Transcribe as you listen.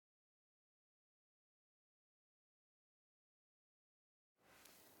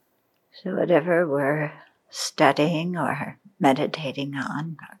So whatever we're studying or meditating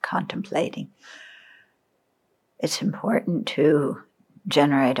on or contemplating, it's important to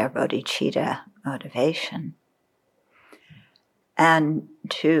generate our bodhicitta motivation and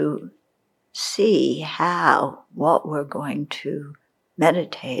to see how what we're going to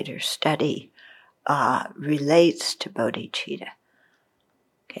meditate or study relates to bodhicitta.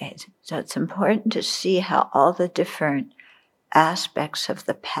 Okay, so it's important to see how all the different aspects of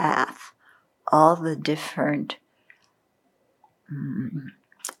the path, all the different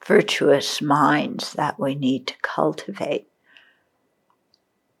virtuous minds that we need to cultivate,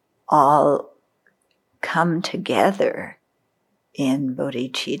 all come together in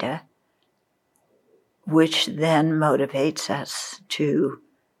bodhicitta, which then motivates us to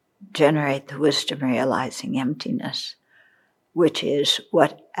generate the wisdom realizing emptiness, which is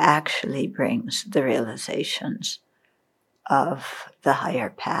what actually brings the realizations of the higher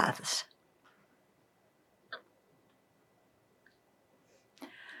paths.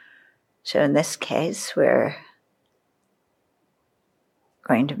 So in this case, we're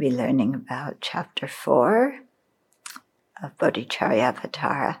going to be learning about chapter 4 of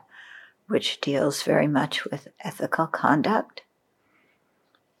Bodhicharyavatara, which deals very much with ethical conduct.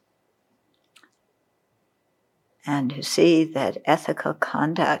 And to see that ethical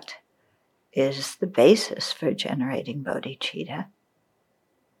conduct is the basis for generating bodhicitta.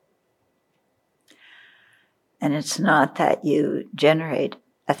 And it's not that you generate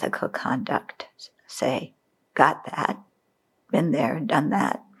ethical conduct, say, got that, been there, done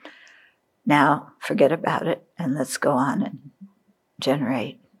that, now forget about it and let's go on and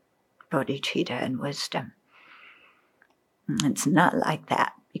generate bodhicitta and wisdom. It's not like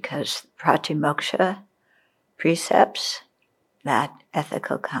that, because pratimoksha precepts, that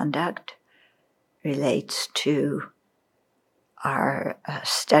ethical conduct, relates to our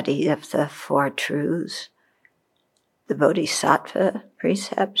study of the Four Truths. The bodhisattva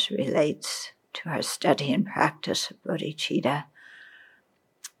precepts relates to our study and practice of bodhicitta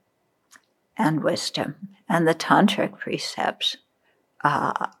and wisdom. And the tantric precepts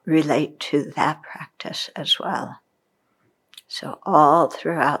relate to that practice as well. So all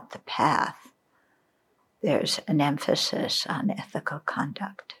throughout the path, there's an emphasis on ethical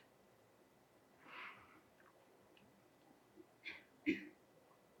conduct.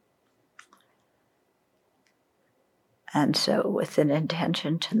 And so with an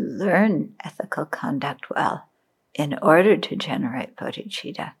intention to learn ethical conduct well, in order to generate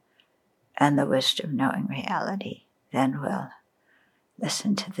bodhicitta and the wisdom knowing reality, then we'll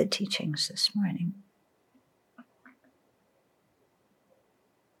listen to the teachings this morning.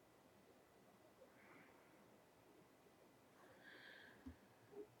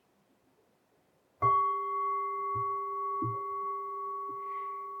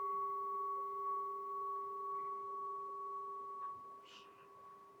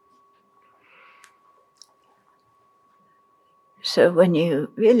 So when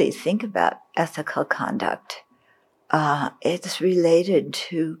you really think about ethical conduct, it's related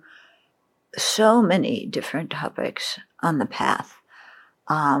to so many different topics on the path.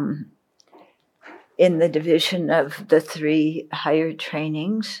 In the division of the 3 higher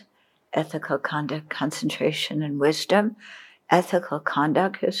trainings, ethical conduct, concentration, and wisdom, ethical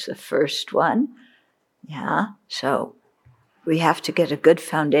conduct is the first one. Yeah, so we have to get a good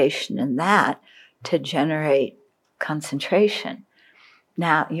foundation in that to generate concentration.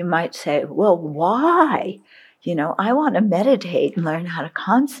 Now, you might say, well, why? I want to meditate and learn how to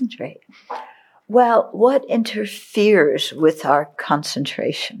concentrate. Well, what interferes with our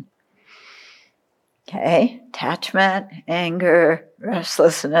concentration? Okay, attachment, anger,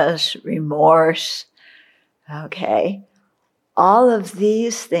 restlessness, remorse. Okay, all of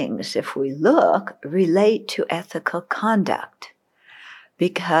these things, if we look, relate to ethical conduct,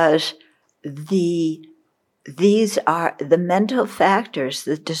 because these are the mental factors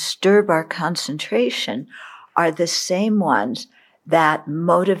that disturb our concentration are the same ones that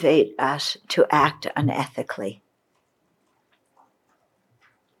motivate us to act unethically.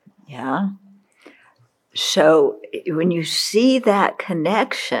 Yeah? So when you see that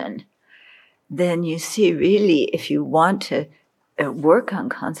connection, then you see really if you want to work on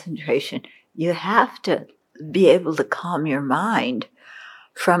concentration, you have to be able to calm your mind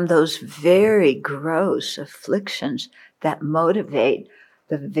from those very gross afflictions that motivate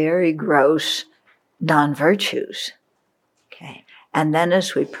the very gross non-virtues. Okay, and then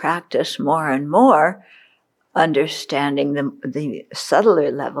as we practice more and more, understanding the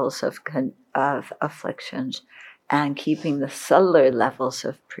subtler levels of afflictions and keeping the subtler levels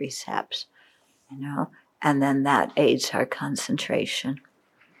of precepts, and then that aids our concentration.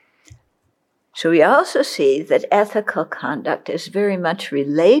 So we also see that ethical conduct is very much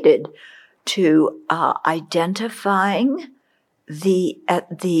related to identifying the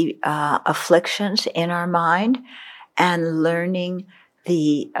afflictions in our mind and learning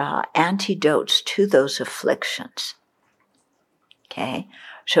the antidotes to those afflictions. Okay?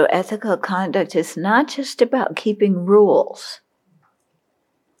 So ethical conduct is not just about keeping rules.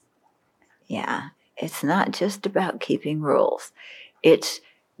 Yeah, it's not just about keeping rules. It's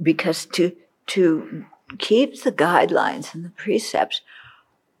because to keep the guidelines and the precepts,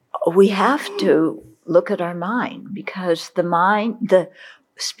 we have to look at our mind, because the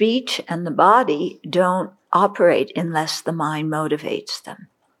speech and the body don't operate unless the mind motivates them.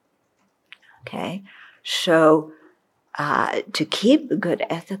 Okay? So to keep good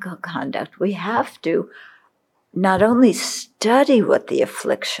ethical conduct, we have to not only study what the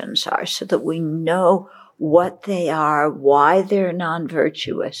afflictions are so that we know what they are, why they're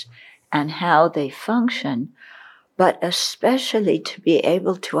non-virtuous, and how they function, but especially to be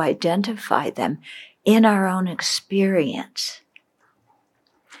able to identify them in our own experience.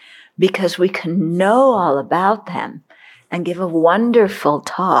 Because we can know all about them and give a wonderful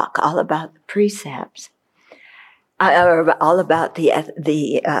talk all about the precepts, or all about the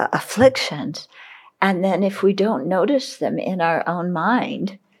afflictions. And then if we don't notice them in our own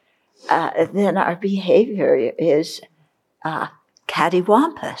mind, then our behavior is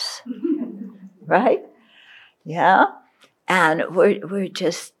cattywampus, right? Yeah? And we're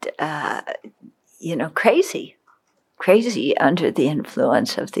just, crazy under the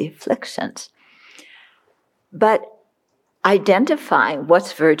influence of the afflictions. But identifying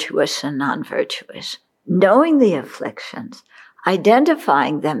what's virtuous and non-virtuous, knowing the afflictions,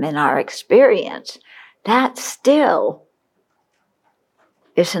 identifying them in our experience, that still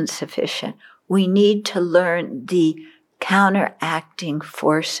isn't sufficient. We need to learn the counteracting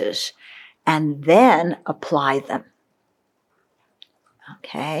forces and then apply them.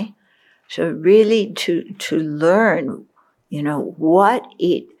 Okay? So really to learn, what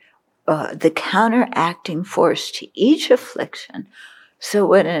the counteracting force to each affliction, so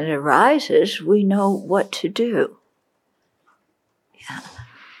when it arises, we know what to do. Yeah.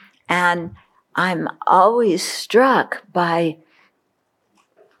 And I'm always struck by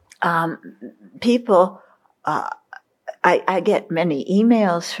people. I get many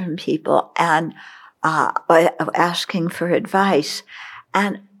emails from people and asking for advice,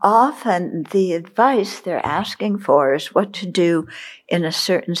 and often the advice they're asking for is what to do in a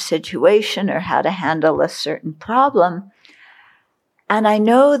certain situation or how to handle a certain problem. And I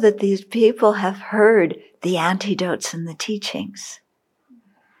know that these people have heard the antidotes and the teachings,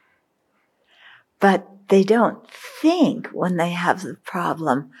 but they don't think when they have the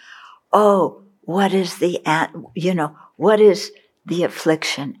problem, what is the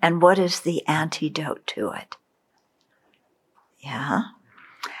affliction and what is the antidote to it? Yeah.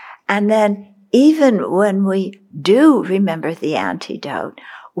 And then even when we do remember the antidote,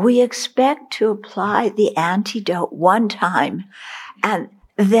 we expect to apply the antidote one time and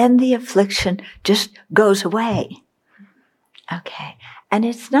then the affliction just goes away. Okay. And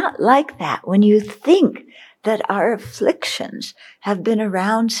it's not like that. When you think that our afflictions have been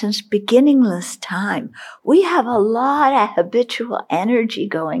around since beginningless time, we have a lot of habitual energy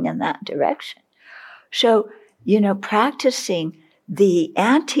going in that direction. So, practicing the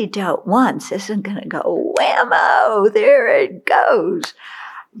antidote once isn't going to go whammo, there it goes.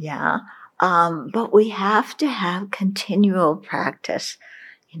 Yeah. But we have to have continual practice.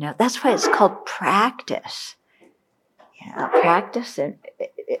 That's why it's called practice. Yeah, practice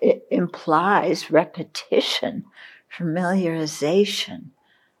it implies repetition, familiarization.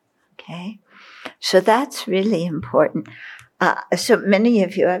 Okay? So that's really important. So many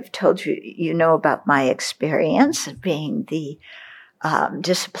of you, I've told you, about my experience of being the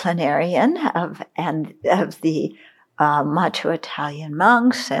disciplinarian of the macho Italian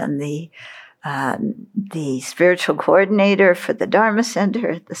monks and the spiritual coordinator for the Dharma Center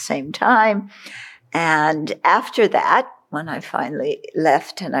at the same time. And after that, when I finally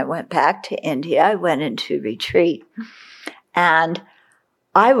left and I went back to India, I went into retreat. And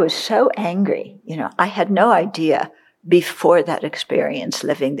I was so angry. I had no idea before that experience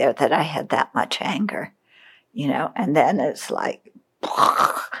living there that I had that much anger. And then it's like,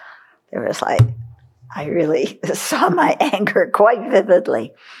 there was like, I really saw my anger quite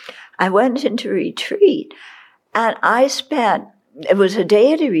vividly. I went into retreat and it was a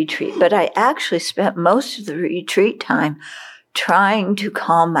day at a retreat, but I actually spent most of the retreat time trying to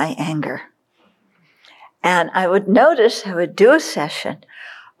calm my anger. And I would notice I would do a session,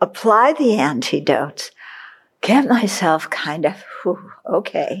 apply the antidotes, get myself kind of,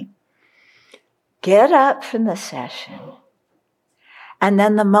 okay. get up from the session. And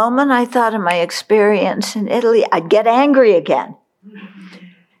then the moment I thought of my experience in Italy, I'd get angry again.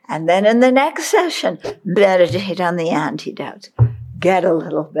 And then in the next session, meditate on the antidotes. Get a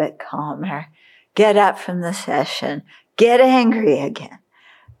little bit calmer. Get up from the session. Get angry again.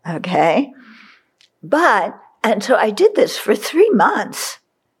 Okay? And so I did this for 3 months.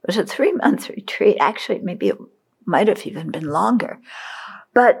 It was a 3-month retreat. Actually, maybe it might have even been longer.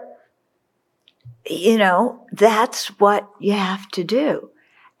 But, that's what you have to do.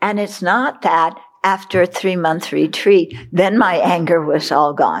 And it's not that after a 3-month retreat, then my anger was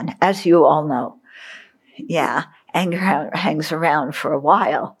all gone, as you all know. Yeah, anger hangs around for a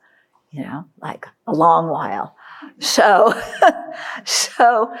while, like a long while. So,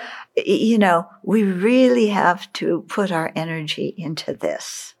 we really have to put our energy into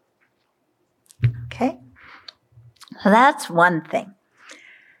this. Okay? So that's one thing.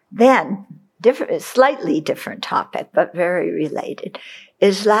 Then, slightly different topic, but very related,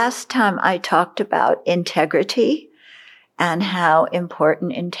 is last time I talked about integrity and how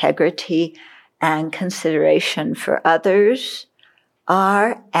important integrity and consideration for others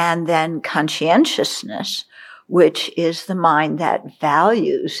are, and then conscientiousness, which is the mind that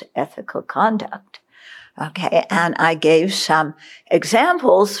values ethical conduct. Okay, and I gave some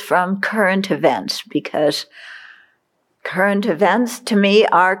examples from current events, because current events to me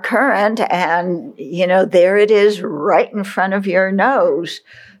are current, and, there it is right in front of your nose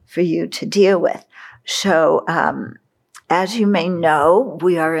for you to deal with. So, as you may know,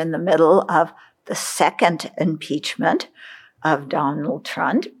 we are in the middle of the second impeachment of Donald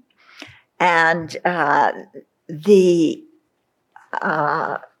Trump. And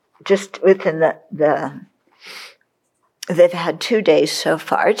just within they've had 2 days so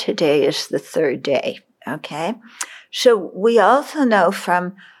far. Today is the third day, okay? So we also know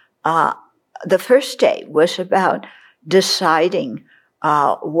from the first day was about deciding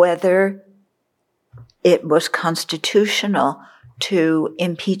whether it was constitutional to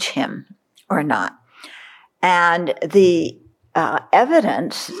impeach him or not. And the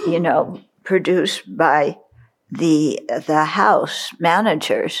evidence, produced by the House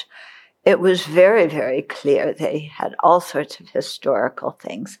managers, it was very, very clear. They had all sorts of historical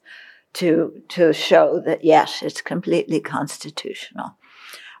things to show that, yes, it's completely constitutional.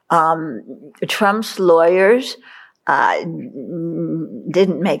 Trump's lawyers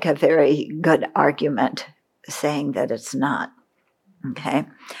didn't make a very good argument saying that it's not. Okay?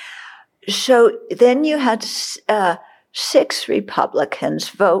 So then you had 6 Republicans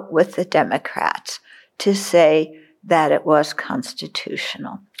vote with the Democrats to say that it was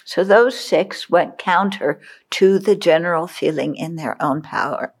constitutional. So those 6 went counter to the general feeling in their own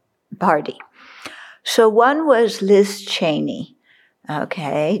party. So one was Liz Cheney,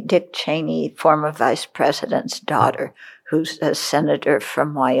 okay, Dick Cheney, former vice president's daughter, who's a senator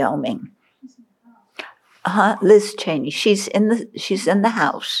from Wyoming. Liz Cheney, she's in the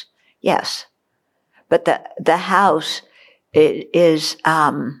House, yes, but the House is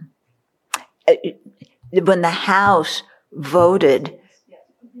when the House voted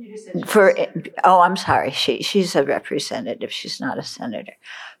for, I'm sorry, she's a representative, she's not a senator.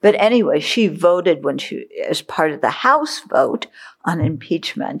 But anyway, she voted as part of the House vote on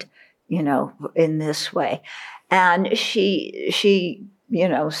impeachment, in this way. And she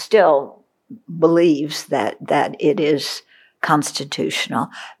still believes that it is constitutional.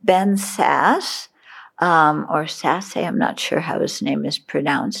 Ben Sasse, or Sasse, I'm not sure how his name is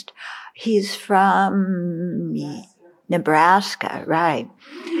pronounced. He's from Nebraska, right.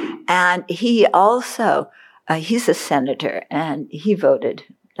 And he also, he's a senator, and he voted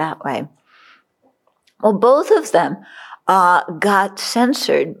that way. Well, both of them got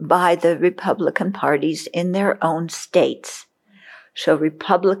censored by the Republican parties in their own states. So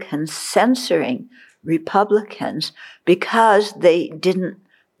Republicans censoring Republicans because they didn't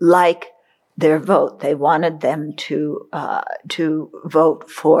like their vote. They wanted them to vote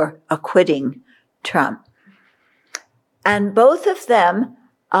for acquitting Trump. And both of them,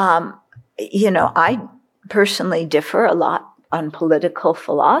 I personally differ a lot on political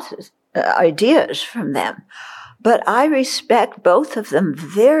philosophy, ideas from them. But I respect both of them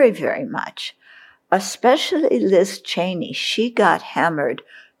very, very much, especially Liz Cheney. She got hammered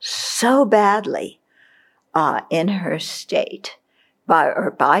so badly in her state,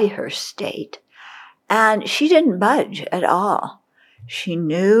 by her state, and she didn't budge at all. She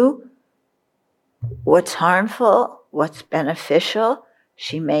knew what's harmful, what's beneficial.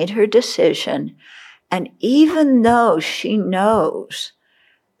 She made her decision, and even though she knows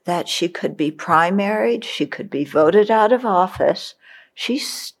that she could be primaried, she could be voted out of office, she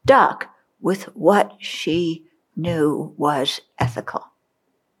stuck with what she knew was ethical.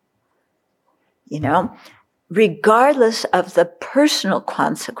 Regardless of the personal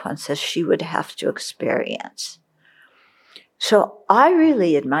consequences she would have to experience. So I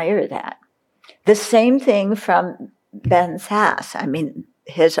really admire that. The same thing from Ben Sasse. I mean,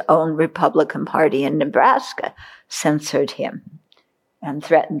 his own Republican Party in Nebraska censored him and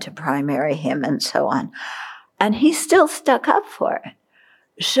threatened to primary him and so on. And he still stuck up for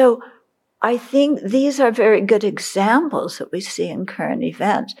it. So I think these are very good examples that we see in current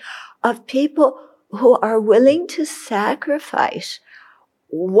events of people who are willing to sacrifice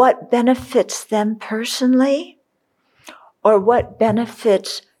what benefits them personally or what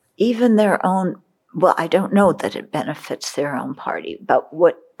benefits even their own, well, I don't know that it benefits their own party, but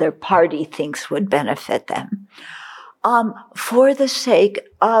what their party thinks would benefit them, for the sake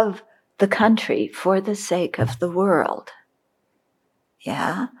of the country, for the sake of the world.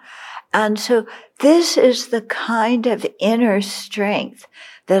 Yeah? And so this is the kind of inner strength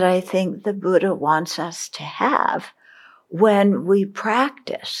that I think the Buddha wants us to have when we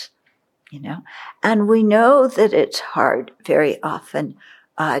practice, And we know that it's hard very often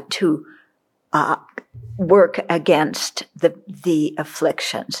to work against the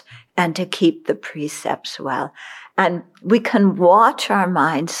afflictions and to keep the precepts well. And we can watch our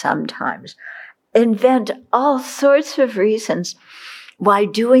minds sometimes invent all sorts of reasons why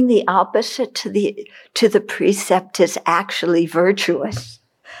doing the opposite to the precept is actually virtuous,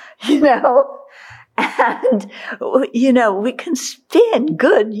 And, we can spin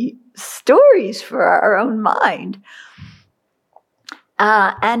good stories for our own mind.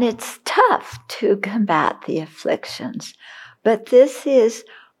 And it's tough to combat the afflictions. But this is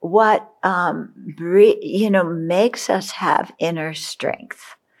what, makes us have inner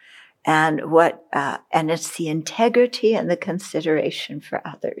strength. And and it's the integrity and the consideration for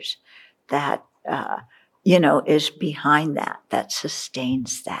others that, is behind that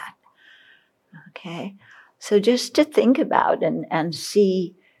sustains that. Okay. So just to think about and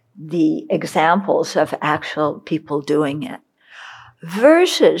see the examples of actual people doing it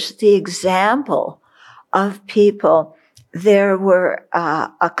versus the example of people. There were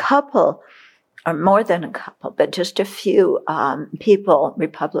a couple, or more than a couple, but just a few people,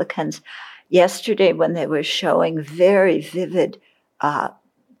 Republicans, yesterday when they were showing very vivid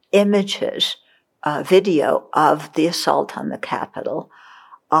images, video of the assault on the Capitol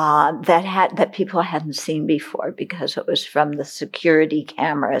that people hadn't seen before because it was from the security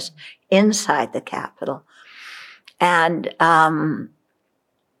cameras inside the Capitol. And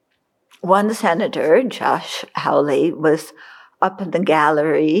one senator, Josh Hawley, was up in the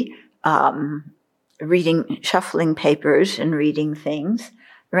gallery shuffling papers and reading things.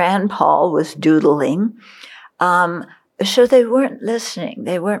 Rand Paul was doodling. So they weren't listening.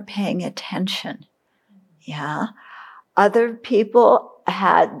 They weren't paying attention. Yeah. Other people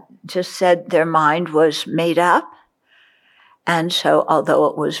had just said their mind was made up. And so although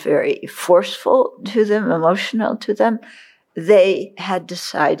it was very forceful to them, emotional to them, they had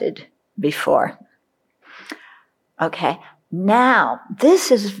decided before. Okay. Now,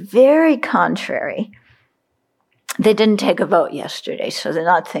 this is very contrary. They didn't take a vote yesterday, so they're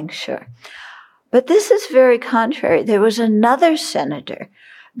not think sure. But this is very contrary. There was another senator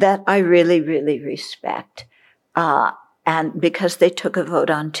that I really, really respect, and because they took a vote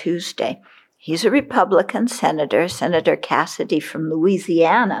on Tuesday. He's a Republican senator, Senator Cassidy from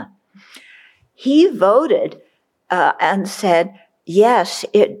Louisiana. He voted and said, yes,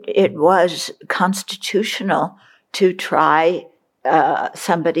 it was constitutional to try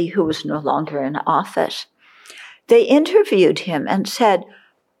somebody who was no longer in office. They interviewed him and said,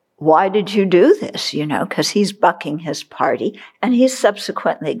 why did you do this? Because he's bucking his party, and he's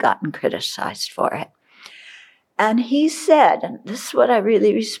subsequently gotten criticized for it. And he said, and this is what I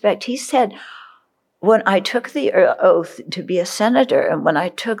really respect, he said, when I took the oath to be a senator and when I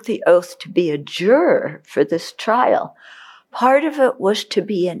took the oath to be a juror for this trial, part of it was to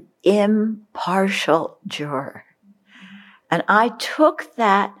be an impartial juror. And I took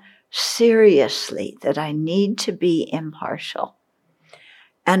that seriously, that I need to be impartial.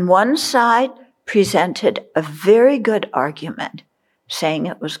 And one side presented a very good argument, saying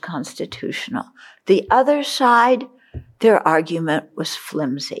it was constitutional. The other side, their argument was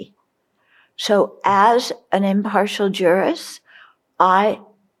flimsy. So as an impartial jurist, I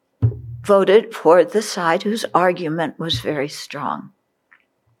voted for the side whose argument was very strong.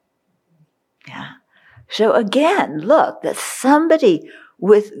 Yeah. So again, look, that somebody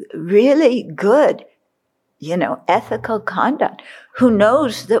with really good, ethical conduct, who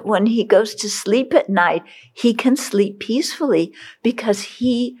knows that when he goes to sleep at night, he can sleep peacefully because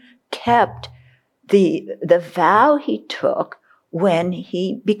he kept the vow he took when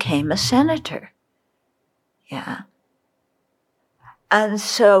he became a senator. Yeah. And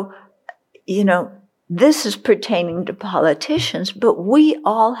so, this is pertaining to politicians, but we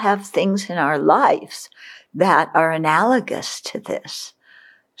all have things in our lives that are analogous to this.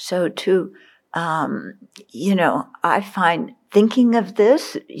 So I find thinking of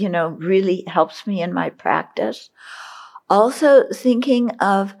this, really helps me in my practice. Also thinking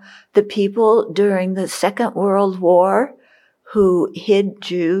of the people during the Second World War who hid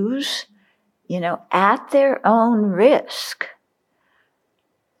Jews, at their own risk.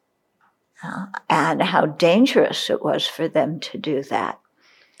 And how dangerous it was for them to do that.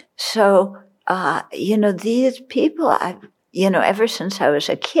 So, these people, ever since I was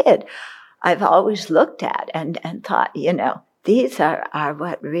a kid, I've always looked at and thought, these are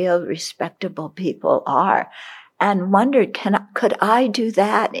what real respectable people are, and wondered, could I do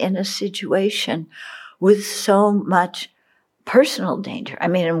that in a situation with so much personal danger? I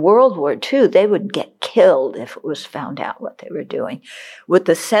mean, in World War II, they would get killed if it was found out what they were doing. With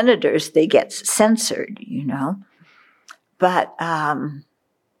the senators, they get censored, But,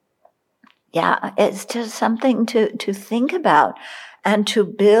 it's just something to think about and to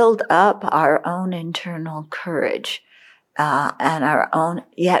build up our own internal courage and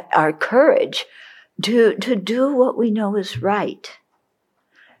our courage to do what we know is right.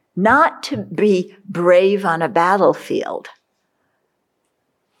 Not to be brave on a battlefield,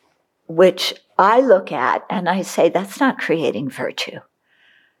 which I look at and I say, that's not creating virtue.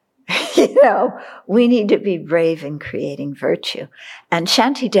 We need to be brave in creating virtue. And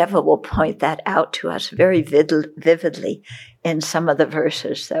Shantideva will point that out to us very vividly in some of the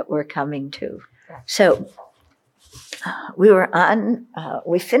verses that we're coming to. So we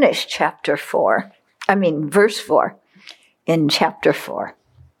finished verse 4 in chapter 4.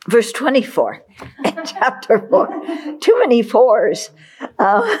 Verse 24 in chapter 4. Too many fours.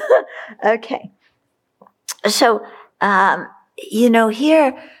 Okay. So,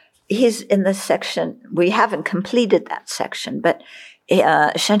 here he's in this section. We haven't completed that section, but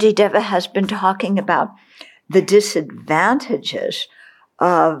Shantideva has been talking about the disadvantages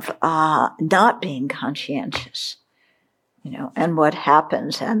of not being conscientious, and what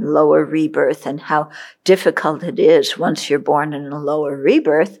happens, and lower rebirth, and how difficult it is once you're born in a lower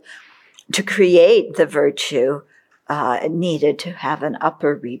rebirth to create the virtue needed to have an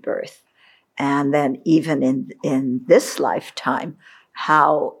upper rebirth. And then even in this lifetime,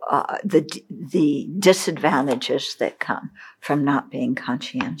 how the disadvantages that come from not being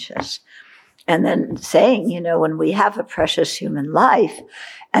conscientious. And then saying, when we have a precious human life,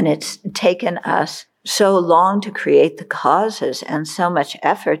 and it's taken us so long to create the causes and so much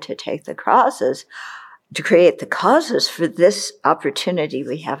effort to create the causes for this opportunity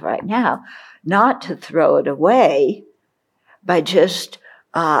we have right now, not to throw it away by just,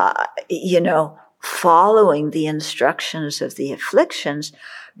 following the instructions of the afflictions,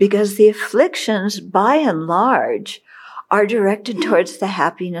 because the afflictions, by and large, are directed towards the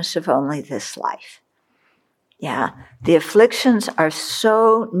happiness of only this life. Yeah, the afflictions are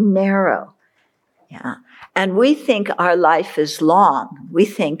so narrow. Yeah, and we think our life is long. We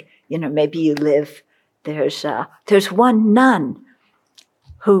think, maybe you live. There's one nun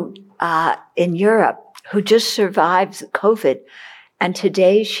who in Europe who just survived COVID, and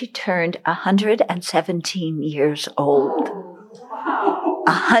today she turned 117 years old.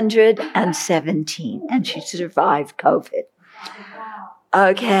 117, and she survived COVID.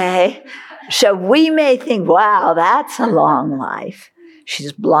 Okay, so we may think, wow, that's a long life.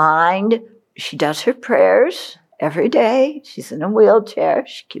 She's blind. She does her prayers every day. She's in a wheelchair.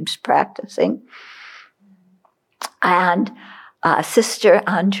 She keeps practicing. And Sister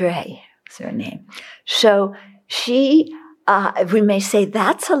Andre is her name. So she, we may say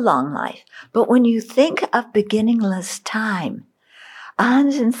that's a long life. But when you think of beginningless time,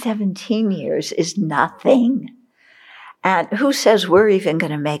 117 years is nothing. And who says we're even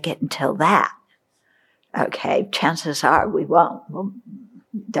going to make it until that? Okay, chances are we won't. We'll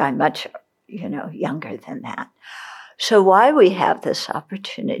die much, younger than that. So why we have this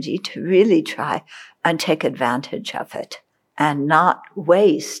opportunity to really try and take advantage of it and not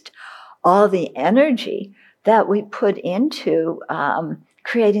waste all the energy that we put into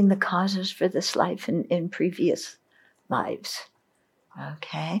creating the causes for this life in previous lives.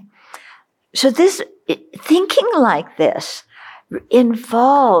 Okay? So this thinking like this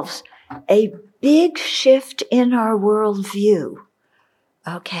involves a big shift in our worldview.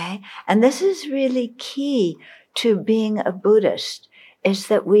 Okay? And this is really key to being a Buddhist, is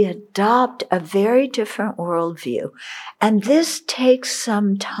that we adopt a very different worldview. And this takes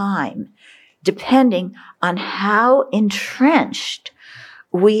some time, depending on how entrenched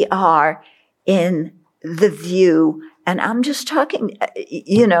we are in the view. And I'm just talking,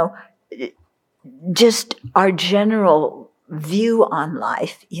 just our general view on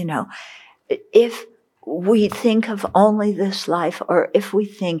life. If we think of only this life, or if we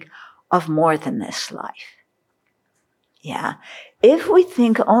think of more than this life. Yeah. If we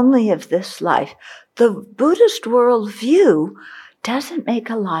think only of this life, the Buddhist worldview doesn't make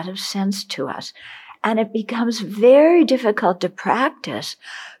a lot of sense to us. And it becomes very difficult to practice,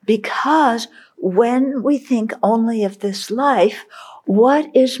 because when we think only of this life, what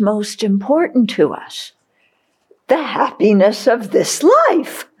is most important to us? The happiness of this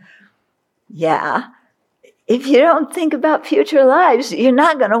life. Yeah. If you don't think about future lives, you're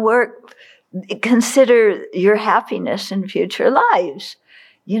not going to consider your happiness in future lives.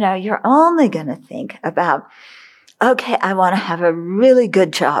 You're only going to think about, okay, I want to have a really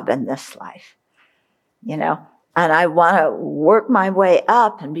good job in this life, and I want to work my way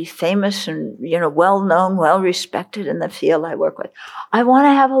up and be famous and, well-known, well-respected in the field I work with. I want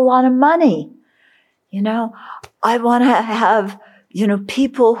to have a lot of money. I want to have,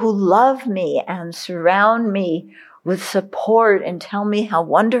 people who love me and surround me with support and tell me how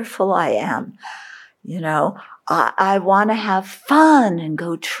wonderful I am. I want to have fun and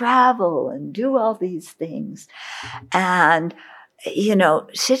go travel and do all these things. And,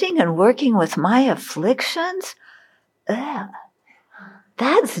 sitting and working with my afflictions,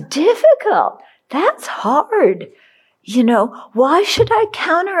 that's difficult. That's hard. Why should I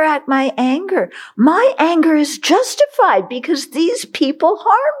counteract my anger? My anger is justified because these people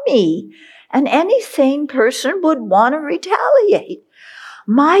harm me. And any sane person would want to retaliate.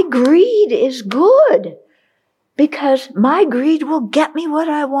 My greed is good because my greed will get me what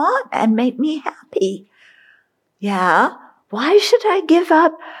I want and make me happy. Yeah. Why should I give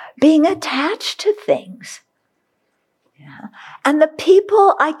up being attached to things? Yeah. And the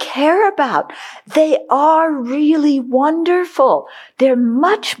people I care about, they are really wonderful. They're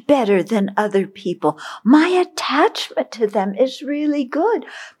much better than other people. My attachment to them is really good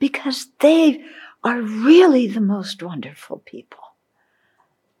because they are really the most wonderful people.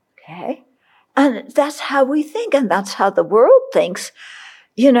 Okay? And that's how we think, and that's how the world thinks,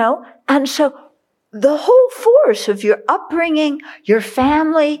 And so the whole force of your upbringing, your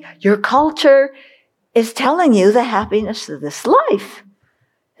family, your culture is telling you the happiness of this life,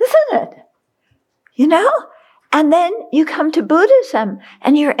 isn't it? And then you come to Buddhism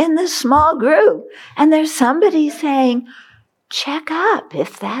and you're in this small group and there's somebody saying, check up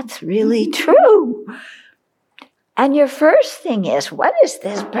if that's really true. And your first thing is, what is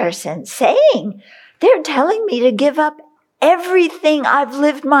this person saying? They're telling me to give up everything I've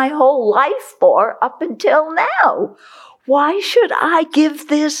lived my whole life for up until now. Why should I give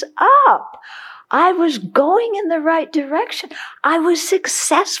this up? I was going in the right direction. I was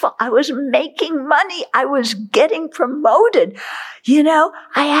successful. I was making money. I was getting promoted. I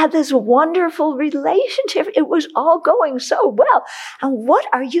had this wonderful relationship. It was all going so well. And what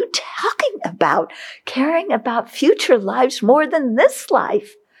are you talking about? Caring about future lives more than this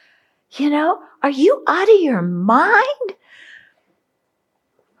life? Are you out of your mind?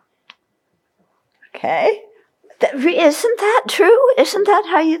 Okay. Isn't that true? Isn't that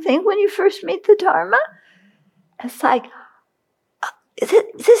how you think when you first meet the Dharma? It's like,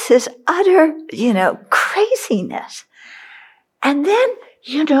 this is utter, craziness. And then,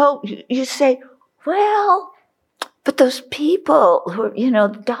 you say, well, but those people who,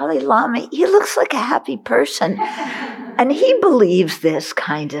 the Dalai Lama, he looks like a happy person. And he believes this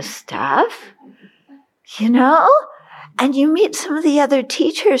kind of stuff, And you meet some of the other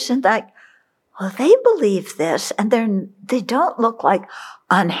teachers and well, they believe this, and they don't look like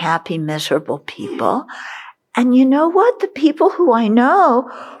unhappy, miserable people. And you know what? The people who I know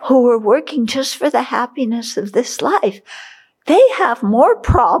who are working just for the happiness of this life, they have more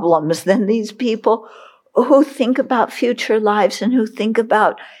problems than these people who think about future lives and who think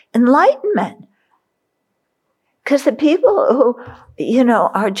about enlightenment. Because the people who,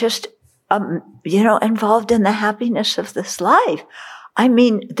 are just, involved in the happiness of this life,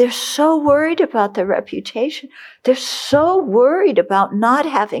 they're so worried about their reputation. They're so worried about not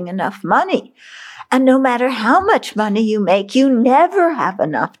having enough money. And no matter how much money you make, you never have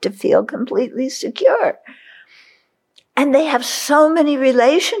enough to feel completely secure. And they have so many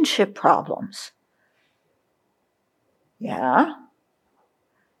relationship problems. Yeah.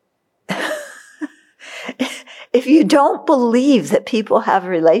 If you don't believe that people have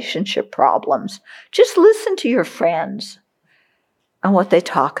relationship problems, just listen to your friends. and what they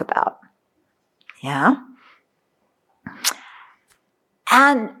talk about. Yeah?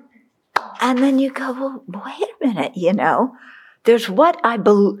 And then you go, well, wait a minute, there's what I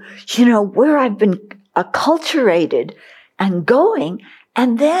believe, where I've been acculturated and going,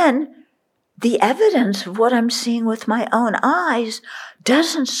 and then the evidence of what I'm seeing with my own eyes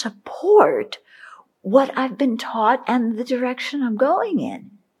doesn't support what I've been taught and the direction I'm going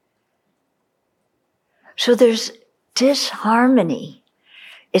in. So there's disharmony.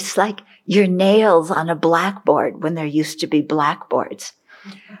 It's like your nails on a blackboard when there used to be blackboards.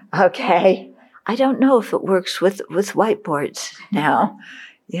 Okay? I don't know if it works with whiteboards now.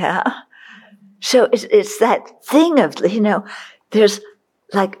 Yeah. So it's that thing of, there's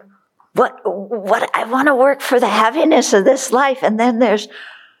like, what I want to work for the happiness of this life. And then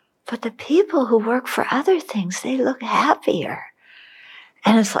but the people who work for other things, they look happier.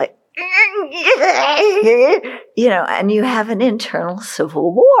 And it's like, and you have an internal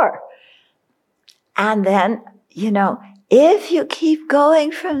civil war. And then, if you keep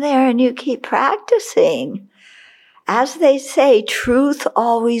going from there and you keep practicing, as they say, truth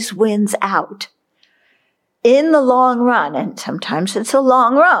always wins out in the long run. And sometimes it's a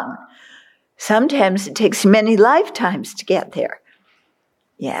long run. Sometimes it takes many lifetimes to get there.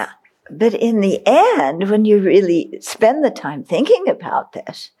 Yeah. But in the end, when you really spend the time thinking about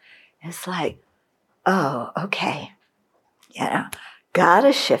this, it's like, oh, okay.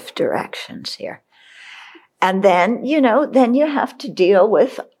 Gotta shift directions here. And then, then you have to deal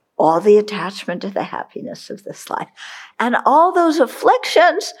with all the attachment to the happiness of this life and all those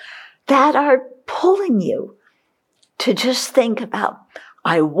afflictions that are pulling you to just think about,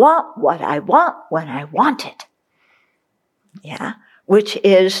 I want what I want when I want it. Yeah. Which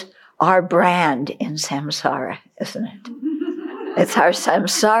is our brand in samsara, isn't it? It's our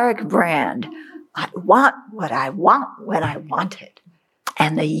samsaric brand. I want what I want when I want it.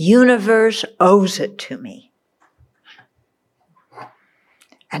 And the universe owes it to me.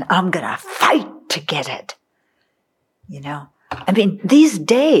 And I'm going to fight to get it. These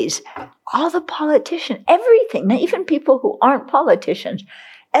days, all the politicians, everything, now even people who aren't politicians,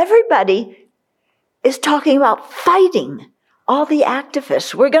 everybody is talking about fighting. All the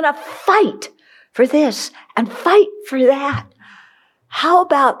activists, we're going to fight for this and fight for that. How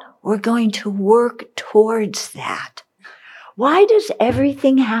about we're going to work towards that? Why does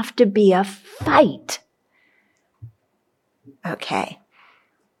everything have to be a fight? Okay.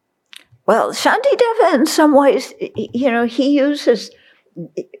 Well, Shantideva in some ways, he uses,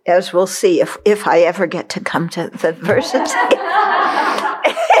 as we'll see if I ever get to come to the verses,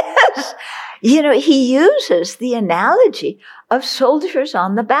 he uses the analogy of soldiers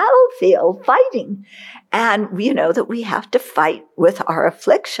on the battlefield fighting. And we know that we have to fight with our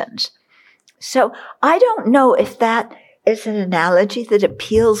afflictions. So I don't know if that is an analogy that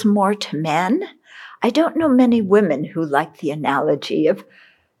appeals more to men. I don't know many women who like the analogy of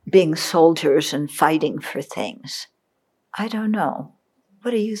being soldiers and fighting for things. I don't know.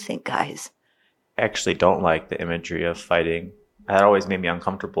 What do you think, guys? I actually don't like the imagery of fighting. That always made me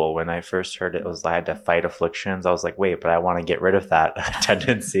uncomfortable. When I first heard it was I had to fight afflictions. I was like, wait, but I want to get rid of that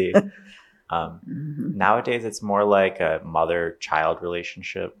tendency. Nowadays, it's more like a mother-child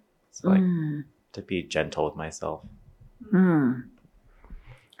relationship. It's like to be gentle with myself.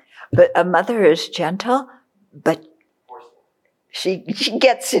 But a mother is gentle, but she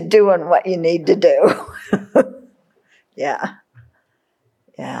gets you doing what you need to do. Yeah.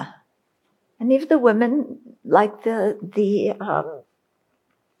 And even the women like the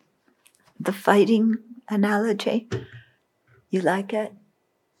fighting analogy. You like it?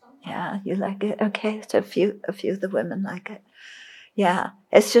 Yeah, you like it? Okay, so a few of the women like it. Yeah,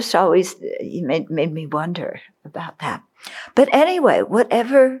 it's just always, you made me wonder about that. But anyway,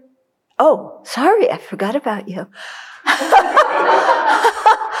 whatever. Oh, sorry, I forgot about you.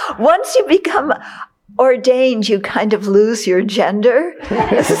 Once you become ordained, you kind of lose your gender.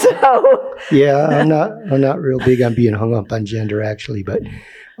 So yeah, I'm not real big on being hung up on gender actually, but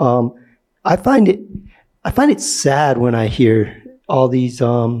I find it sad when I hear all these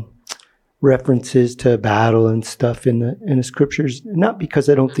references to battle and stuff in the scriptures. Not because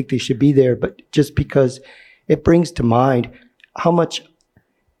I don't think they should be there, but just because it brings to mind how much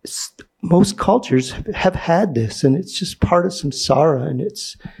most cultures have had this, and it's just part of samsara, and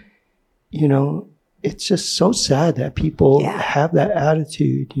it's it's just so sad that people have that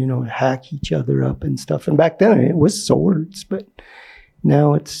attitude, hack each other up and stuff. And back then it was swords, but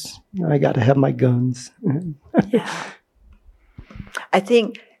now I got to have my guns. Yeah. I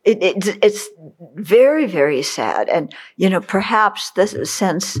think it's very, very sad. And, perhaps the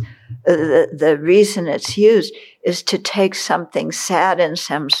sense The reason it's used is to take something sad in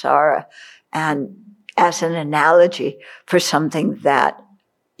samsara and as an analogy for something that,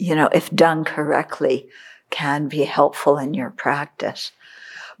 if done correctly, can be helpful in your practice.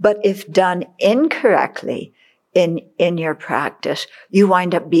 But if done incorrectly in your practice, you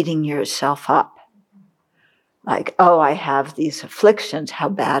wind up beating yourself up. Like, oh, I have these afflictions, how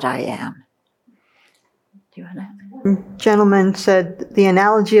bad I am. Do you want to? Gentleman said, the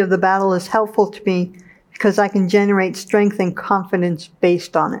analogy of the battle is helpful to me because I can generate strength and confidence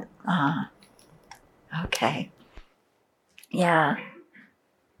based on it. Okay. Yeah.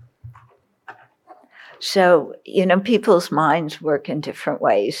 So, people's minds work in different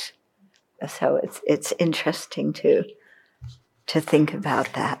ways. So it's interesting to think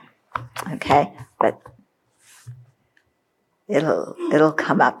about that. Okay? But it'll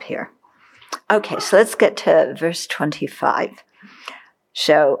come up here. Okay, so let's get to verse 25.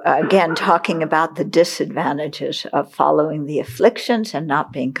 So again, talking about the disadvantages of following the afflictions and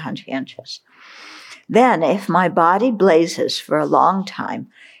not being conscientious. Then, if my body blazes for a long time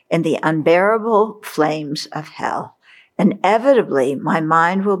in the unbearable flames of hell, inevitably my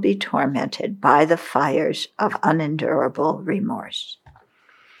mind will be tormented by the fires of unendurable remorse.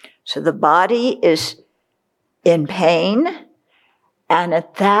 So the body is in pain, and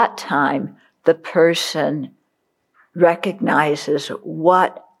at that time, the person recognizes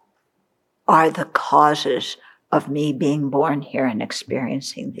what are the causes of me being born here and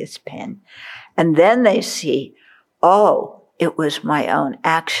experiencing this pain. And then they see, oh, it was my own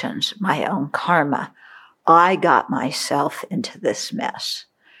actions, my own karma. I got myself into this mess.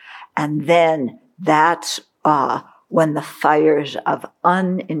 And then that's when the fires of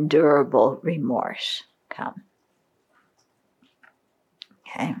unendurable remorse come.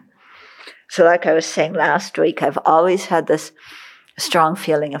 Okay. So like I was saying last week, I've always had this strong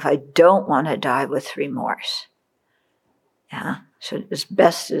feeling of I don't want to die with remorse. Yeah. So as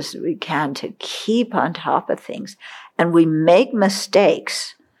best as we can to keep on top of things. And we make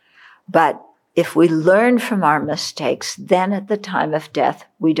mistakes, but if we learn from our mistakes, then at the time of death,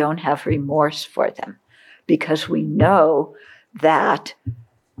 we don't have remorse for them because we know that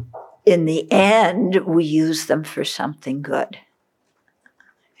in the end, we use them for something good.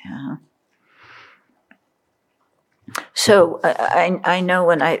 Yeah. So I know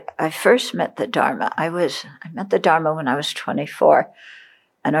when I first met the Dharma, I met the Dharma when I was 24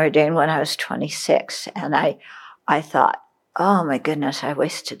 and ordained when I was 26. And I thought, oh my goodness, I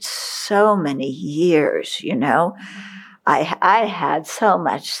wasted so many years, I had so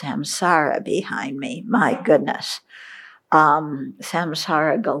much samsara behind me, my goodness.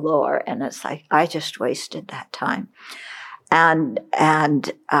 Samsara galore. And it's like, I just wasted that time. And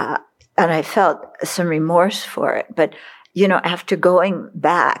I felt some remorse for it. But, after going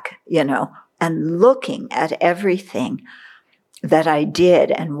back, and looking at everything that I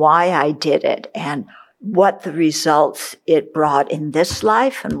did and why I did it and what the results it brought in this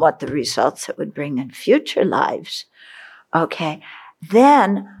life and what the results it would bring in future lives, okay,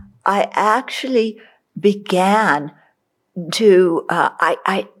 then I actually began to,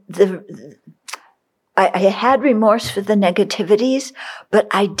 I had remorse for the negativities, but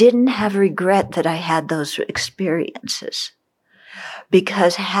I didn't have regret that I had those experiences.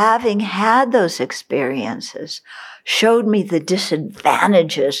 Because having had those experiences showed me the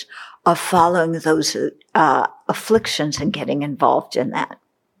disadvantages of following those afflictions and getting involved in that.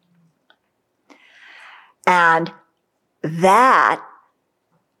 And that,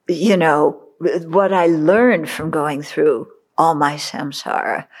 what I learned from going through all my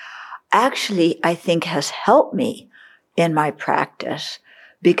samsara, actually, I think has helped me in my practice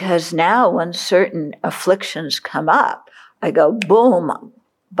because now when certain afflictions come up, I go, boom.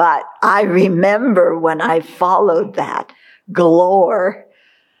 But I remember when I followed that galore,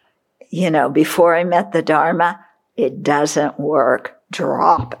 before I met the Dharma, it doesn't work.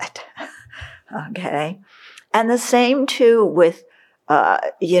 Drop it. Okay. And the same too with,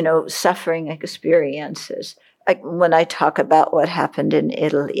 suffering experiences. Like when I talk about what happened in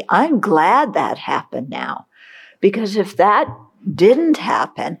Italy, I'm glad that happened now. Because if that didn't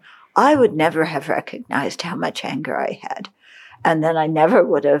happen, I would never have recognized how much anger I had. And then I never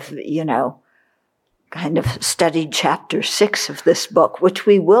would have, kind of studied chapter 6 of this book, which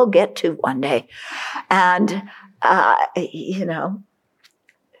we will get to one day. And,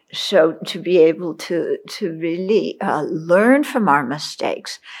 so to be able to really learn from our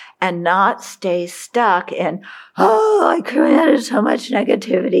mistakes and not stay stuck in, oh, I created so much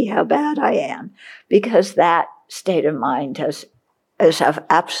negativity, how bad I am. Because that state of mind is of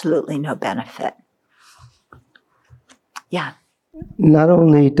absolutely no benefit. Yeah. not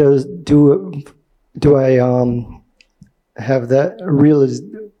only do I have the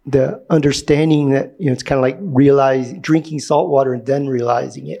understanding that, it's kind of like drinking salt water and then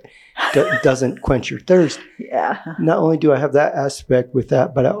realizing it doesn't quench your thirst. Yeah. Not only do I have that aspect with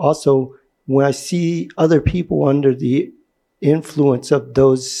that, but I also, when I see other people under the influence of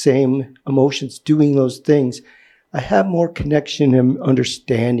those same emotions doing those things, I have more connection and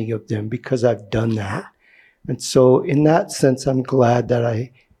understanding of them because I've done that. And so in that sense, I'm glad that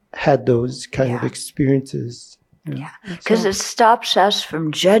I had those kind of experiences. Yeah, because it stops us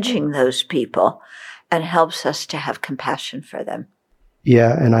from judging those people and helps us to have compassion for them.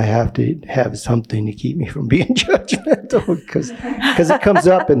 Yeah, and I have to have something to keep me from being judgmental because it comes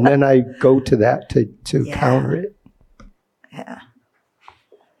up and then I go to that to counter it. Yeah.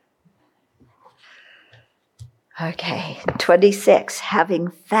 Okay, 26. Having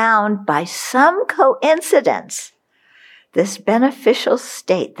found by some coincidence this beneficial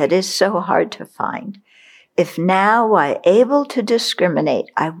state that is so hard to find, if now, while able to discriminate,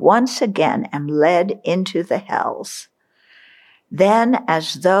 I once again am led into the hells, then,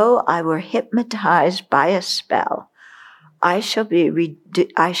 as though I were hypnotized by a spell, I shall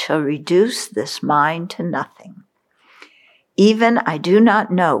reduce this mind to nothing. Even I do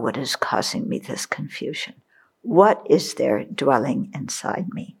not know what is causing me this confusion. What is there dwelling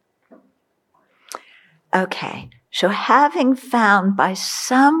inside me? Okay, so having found by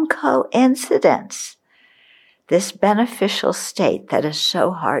some coincidence this beneficial state that is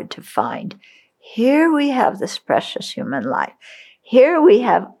so hard to find, here we have this precious human life. Here we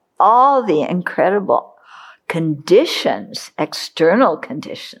have all the incredible conditions, external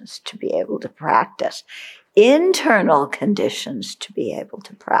conditions to be able to practice, internal conditions to be able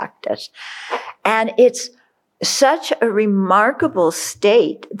to practice. And it's such a remarkable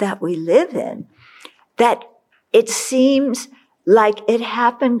state that we live in that it seems like it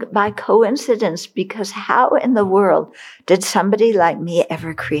happened by coincidence, because how in the world did somebody like me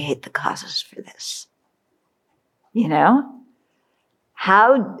ever create the causes for this?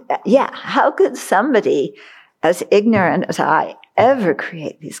 How could somebody as ignorant as I ever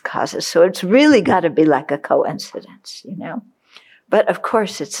create these causes? So it's really got to be like a coincidence, But of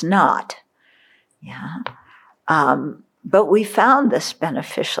course it's not. Yeah. But we found this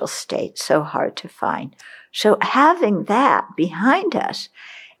beneficial state so hard to find. So having that behind us,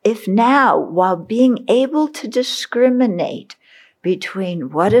 if now, while being able to discriminate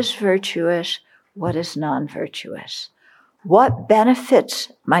between what is virtuous, what is non-virtuous, what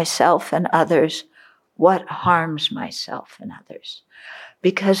benefits myself and others, what harms myself and others.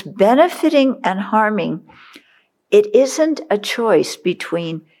 Because benefiting and harming, it isn't a choice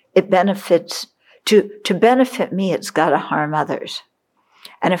between it benefits. To benefit me, it's got to harm others.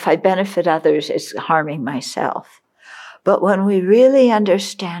 And if I benefit others, it's harming myself. But when we really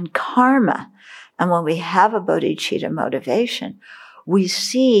understand karma, and when we have a bodhicitta motivation, we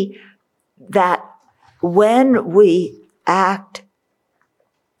see that when we act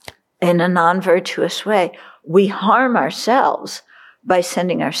in a non-virtuous way, we harm ourselves by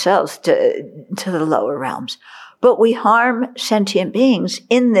sending ourselves to the lower realms. But we harm sentient beings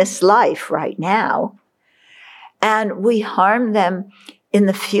in this life right now, and we harm them in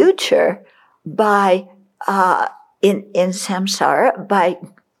the future by, in samsara, by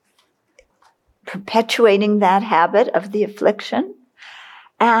perpetuating that habit of the affliction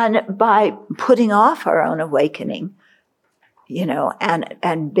and by putting off our own awakening,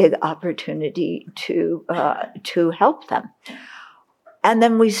 and big opportunity to help them. And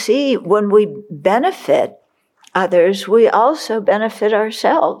then we see when we benefit others, we also benefit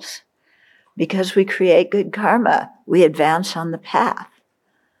ourselves because we create good karma. We advance on the path.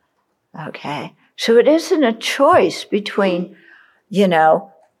 Okay. So it isn't a choice between, well,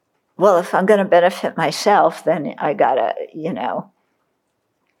 if I'm going to benefit myself, then I gotta,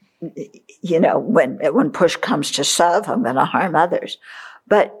 when push comes to shove, I'm going to harm others.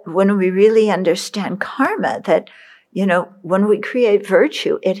 But when we really understand karma, that, when we create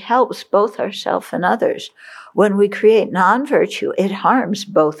virtue, it helps both ourselves and others. When we create non-virtue, it harms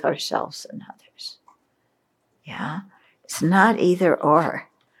both ourselves and others. Yeah. It's not either or.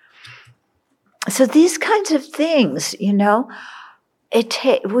 So these kinds of things, we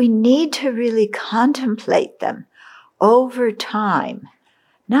need to really contemplate them over time.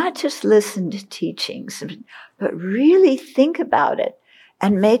 Not just listen to teachings, but really think about it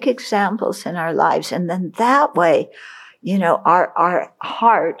and make examples in our lives. And then that way, our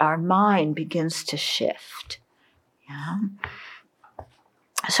heart, our mind begins to shift. Yeah.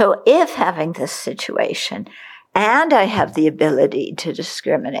 So if having this situation, and I have the ability to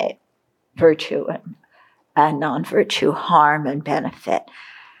discriminate virtue and non-virtue harm and benefit.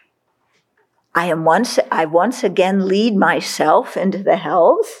 I once again lead myself into the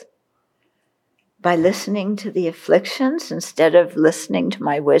hells by listening to the afflictions instead of listening to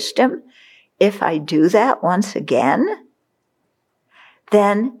my wisdom. If I do that once again,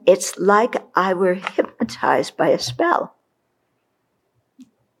 then it's like I were hypnotized by a spell.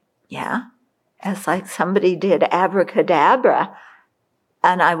 Yeah, it's like somebody did abracadabra,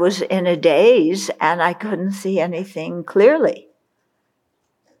 and I was in a daze, and I couldn't see anything clearly.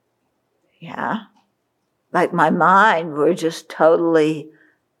 Yeah, like my mind were just totally,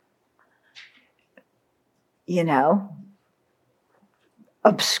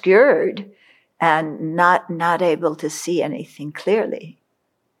 obscured and not able to see anything clearly.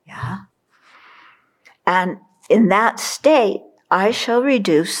 Yeah. And in that state, I shall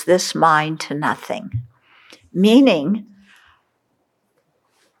reduce this mind to nothing, meaning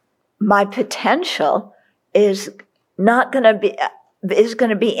my potential is going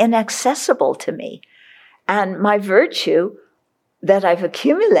to be inaccessible to me. And my virtue that I've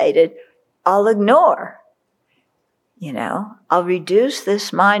accumulated, I'll ignore. I'll reduce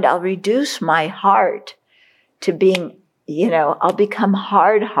this mind, I'll reduce my heart to being, I'll become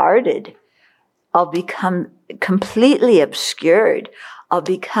hard-hearted. I'll become completely obscured. I'll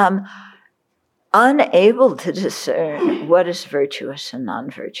become unable to discern what is virtuous and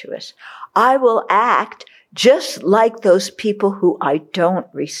non-virtuous. I will act just like those people who I don't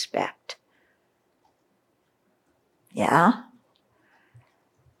respect. Yeah?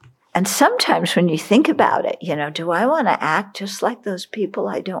 And sometimes when you think about it, do I want to act just like those people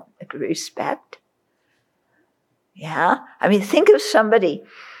I don't respect? Yeah? I mean, think of somebody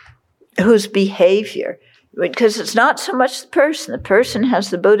whose behavior, because it's not so much the person has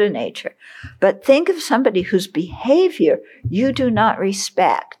the Buddha nature, but think of somebody whose behavior you do not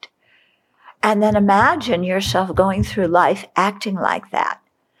respect. And then imagine yourself going through life acting like that.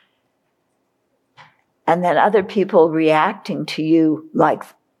 And then other people reacting to you like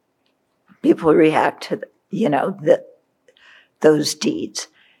people react to, those deeds.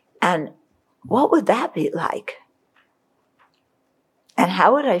 And what would that be like? And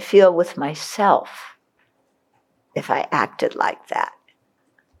how would I feel with myself if I acted like that?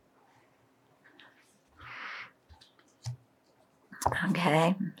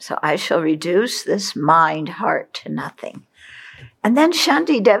 Okay, so I shall reduce this mind heart to nothing. And then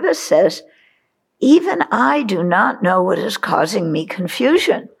Shantideva says, even I do not know what is causing me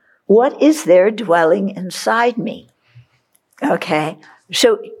confusion. What is there dwelling inside me? Okay,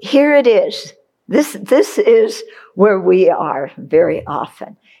 so here it is. This is where we are very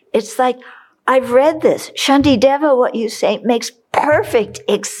often. It's like, I've read this. Shantideva, what you say makes perfect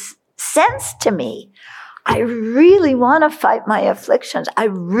sense to me. I really want to fight my afflictions. I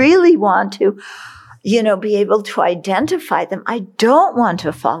really want to, be able to identify them. I don't want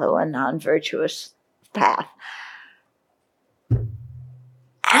to follow a non-virtuous path.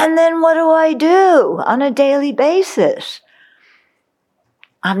 And then what do I do on a daily basis?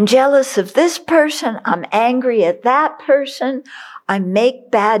 I'm jealous of this person. I'm angry at that person. I make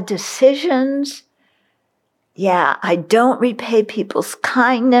bad decisions. Yeah, I don't repay people's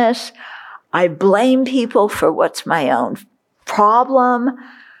kindness. I blame people for what's my own problem.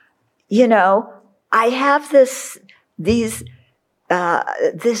 I have this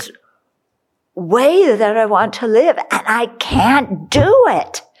way that I want to live, and I can't do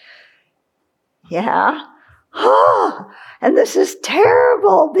it. Yeah. Oh, and this is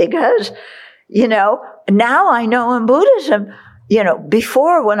terrible because, now I know in Buddhism,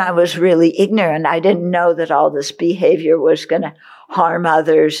 before when I was really ignorant, I didn't know that all this behavior was going to harm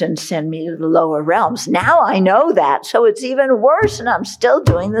others and send me to the lower realms. Now I know that, so it's even worse, and I'm still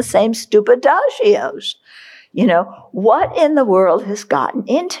doing the same stupid dajios. What in the world has gotten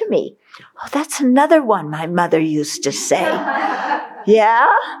into me? Oh, that's another one my mother used to say. Yeah?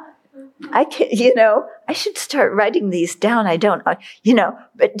 I should start writing these down. I don't know,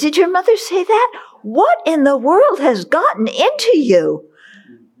 but did your mother say that? What in the world has gotten into you?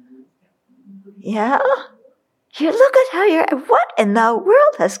 Yeah? You look at how what in the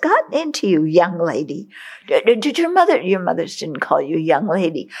world has gotten into you, young lady? Did your mothers didn't call you young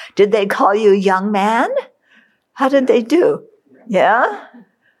lady. Did they call you young man? How did they do? Yeah?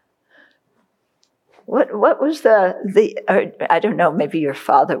 What was I don't know, maybe your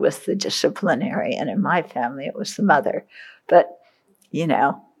father was the disciplinarian. In my family, it was the mother. But,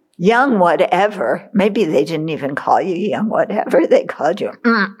 young whatever, maybe they didn't even call you young whatever. They called you,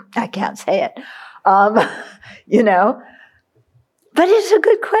 I can't say it. But it's a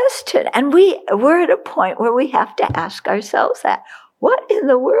good question. And we're at a point where we have to ask ourselves that. What in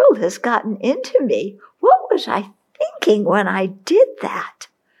the world has gotten into me? What was I thinking when I did that?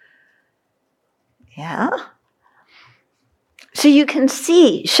 Yeah. So you can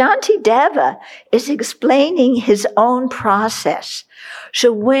see Shantideva is explaining his own process.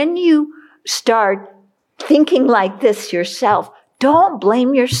 So when you start thinking like this yourself, don't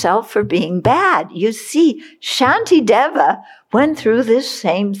blame yourself for being bad. You see, Shantideva went through this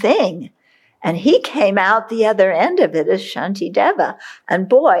same thing. And he came out the other end of it as Shantideva. And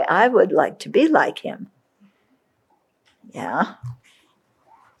boy, I would like to be like him. Yeah.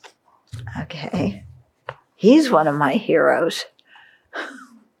 Okay. He's one of my heroes.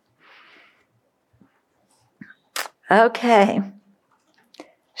 Okay.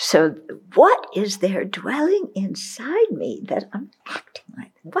 So what is there dwelling inside me that I'm acting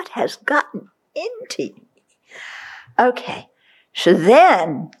like? What has gotten into me? Okay. So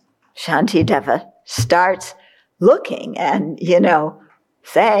then Shantideva starts looking and,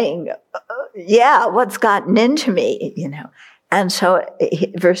 saying, yeah, what's gotten into me, And so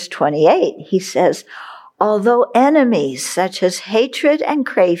verse 28, he says, although enemies such as hatred and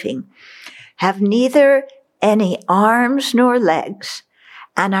craving have neither any arms nor legs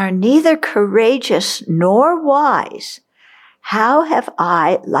and are neither courageous nor wise, how have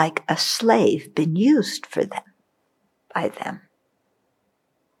I, like a slave, been used for them, by them?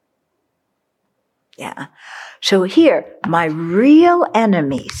 Yeah. So here, my real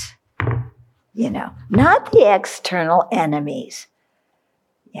enemies, not the external enemies.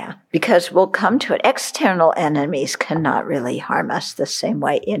 Yeah, because we'll come to it. External enemies cannot really harm us the same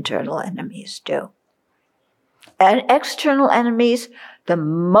way internal enemies do. And external enemies, the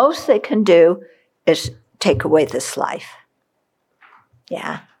most they can do is take away this life.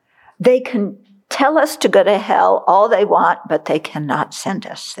 Yeah. They can tell us to go to hell all they want, but they cannot send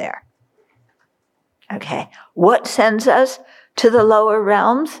us there. Okay. What sends us to the lower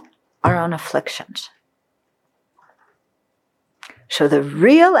realms? Our own afflictions. So the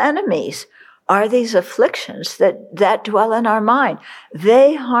real enemies are these afflictions that dwell in our mind.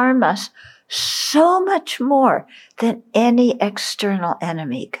 They harm us so much more than any external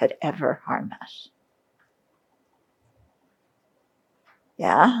enemy could ever harm us.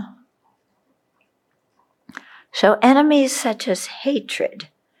 Yeah? So enemies such as hatred,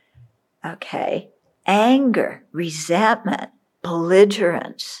 anger, resentment,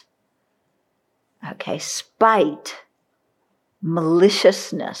 belligerence, spite,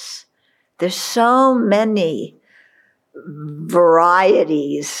 maliciousness. There's so many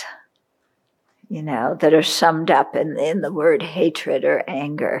varieties, that are summed up in the word hatred or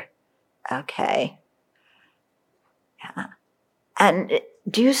anger. Okay. Yeah. And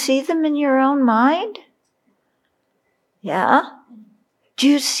do you see them in your own mind? Yeah. Do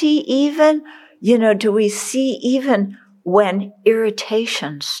you see even, do we see even when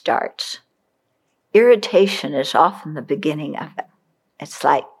irritation starts? Irritation is often the beginning of it. It's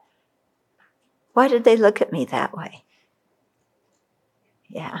like, why did they look at me that way?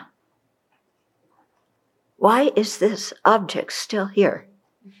 Yeah. Why is this object still here?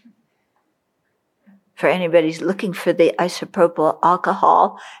 For anybody who's looking for the isopropyl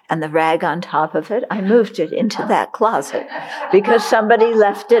alcohol and the rag on top of it, I moved it into that closet because somebody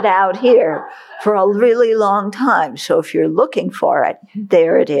left it out here for a really long time. So if you're looking for it,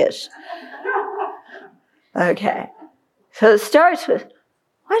 there it is. Okay. So it starts with,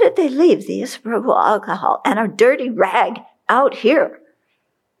 why did they leave the isopropyl alcohol and a dirty rag out here?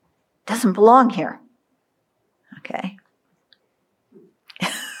 Doesn't belong here. Okay.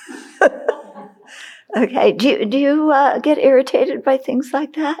 Okay. Do you get irritated by things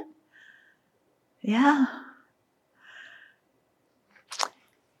like that? Yeah.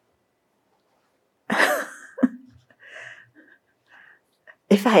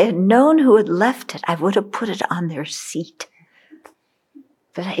 If I had known who had left it, I would have put it on their seat.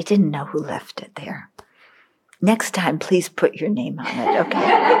 But I didn't know who left it there. Next time, please put your name on it,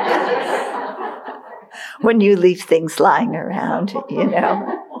 okay? When you leave things lying around,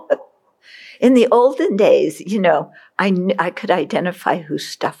 In the olden days, I could identify whose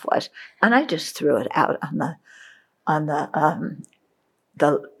stuff was, and I just threw it out on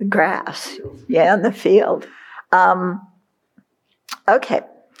the grass, in the field. Okay,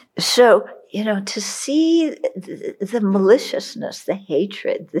 so, to see the maliciousness, the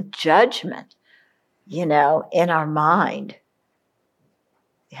hatred, the judgment, in our mind,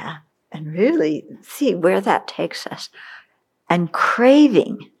 and really see where that takes us, and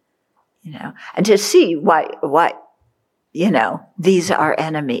craving, and to see why, these are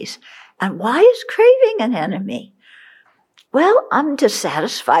enemies. And why is craving an enemy? Well, I'm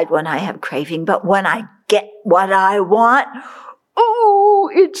dissatisfied when I have craving, but when I get what I want,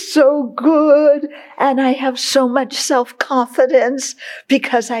 it's so good. And I have so much self-confidence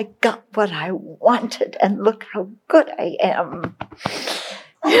because I got what I wanted. And look how good I am.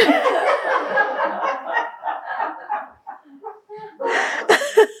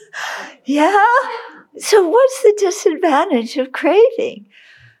 Yeah? So what's the disadvantage of craving?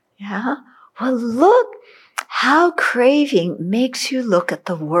 Yeah? Well, look how craving makes you look at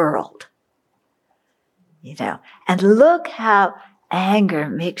the world. And look how anger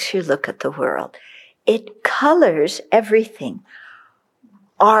makes you look at the world. It colors everything.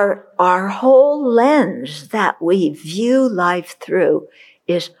 Our whole lens that we view life through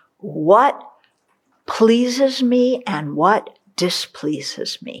is what pleases me and what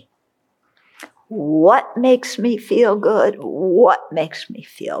displeases me. What makes me feel good? What makes me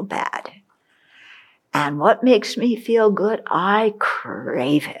feel bad? And what makes me feel good? I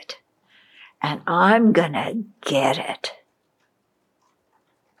crave it. And I'm going to get it.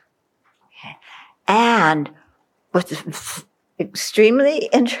 Okay. And what's extremely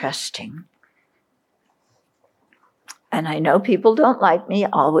interesting, and I know people don't like me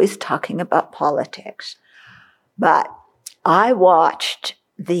always talking about politics, but I watched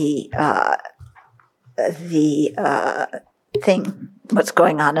the thing, what's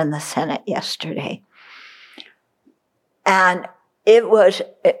going on in the Senate yesterday. And it was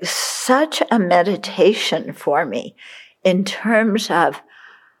such a meditation for me in terms of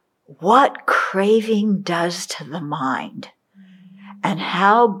what craving does to the mind and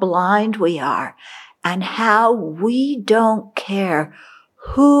how blind we are and how we don't care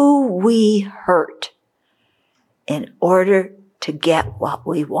who we hurt in order to get what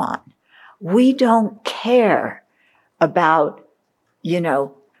we want. We don't care about,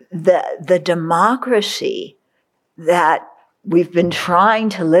 the democracy that we've been trying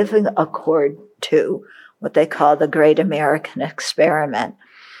to live in accord to, what they call the Great American Experiment,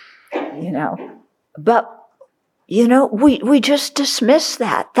 But, we just dismiss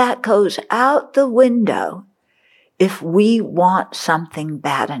that. That goes out the window if we want something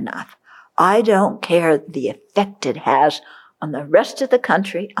bad enough. I don't care the effect it has on the rest of the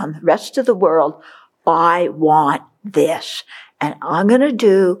country, on the rest of the world. I want this. And I'm going to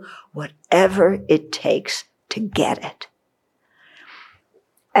do whatever it takes to get it.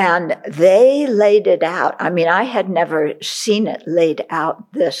 And they laid it out. I mean, I had never seen it laid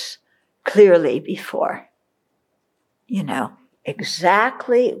out this clearly before.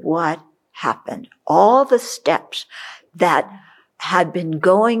 Exactly what happened. All the steps that had been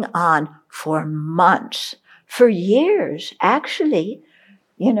going on for months, for years, actually,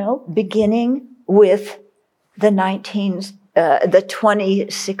 beginning with the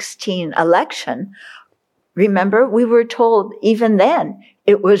 2016 election. Remember, we were told even then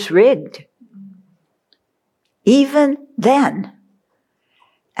it was rigged. Even then.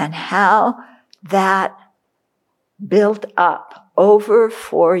 And how that built up over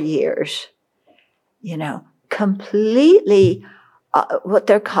 4 years, completely what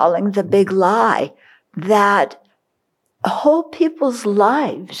they're calling the big lie, that whole people's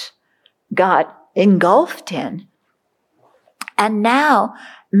lives got engulfed in. And now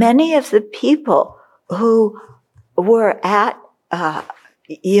many of the people who were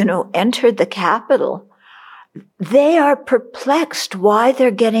entered the Capitol, they are perplexed why they're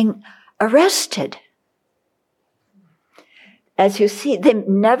getting arrested. As you see,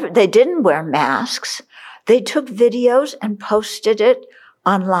 they didn't wear masks. They took videos and posted it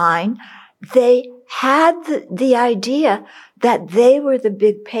online. They had the idea that they were the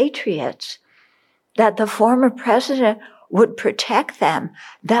big patriots, that the former president would protect them,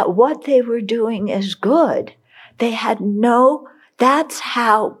 that what they were doing is good. They had that's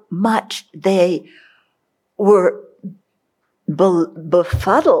how much they were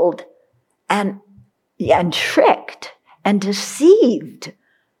befuddled and tricked and deceived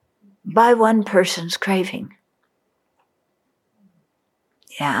by one person's craving.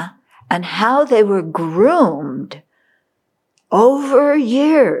 Yeah. And how they were groomed over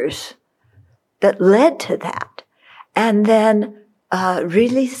years that led to that. And then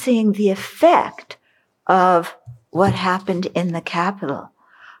really seeing the effect of what happened in the Capitol.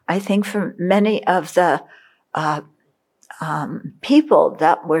 I think for many of the people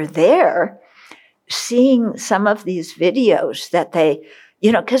that were there, seeing some of these videos that they,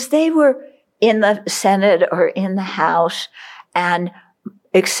 because they were in the Senate or in the House, and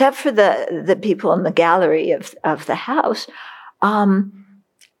except for the people in the gallery of the House,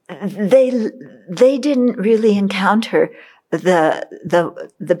 they didn't really encounter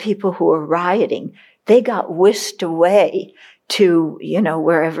the people who were rioting. They got whisked away to,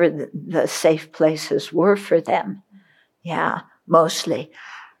 wherever the safe places were for them. Yeah. mostly.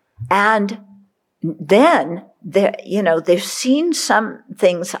 And then they've seen some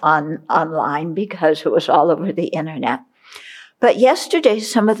things online because it was all over the internet. But yesterday,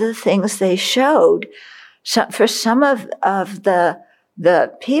 some of the things they showed, for some of the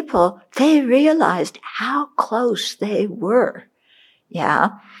people, they realized how close they were. Yeah.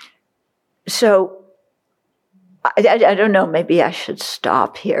 So I don't know, maybe I should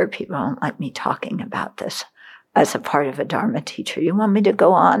stop here. People don't like me talking about this as a part of a Dharma teacher. You want me to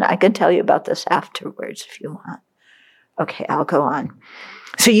go on? I can tell you about this afterwards if you want. Okay, I'll go on.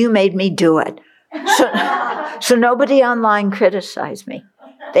 So you made me do it. So nobody online criticized me.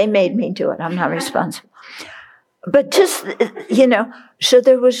 They made me do it. I'm not responsible. But just, so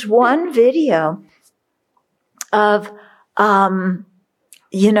there was one video of,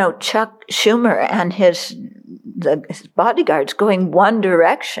 Chuck Schumer and his bodyguards going one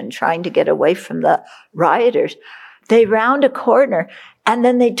direction, trying to get away from the rioters. They round a corner and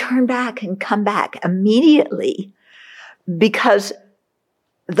then they turn back and come back immediately because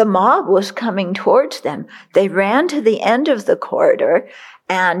the mob was coming towards them. They ran to the end of the corridor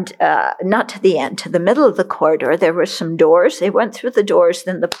and not to the end, to the middle of the corridor. There were some doors. They went through the doors.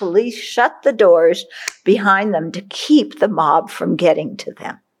 Then the police shut the doors behind them to keep the mob from getting to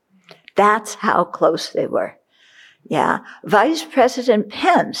them. That's how close they were. Yeah. Vice President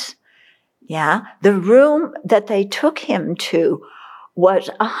Pence, yeah, the room that they took him to was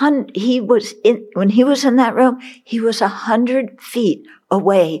when he was in that room, he was 100 feet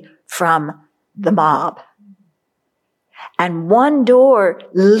away from the mob. And one door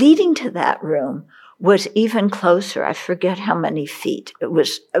leading to that room was even closer. I forget how many feet. It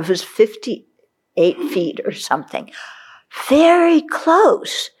was 58 feet or something. Very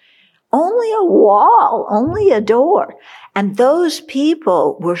close. Only a wall, only a door. And those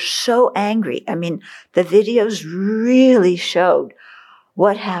people were so angry. I mean, the videos really showed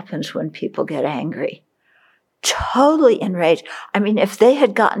what happens when people get angry. Totally enraged. I mean, if they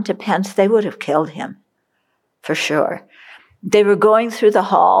had gotten to Pence, they would have killed him. For sure. They were going through the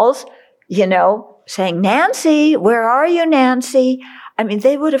halls, saying, Nancy, where are you, Nancy? I mean,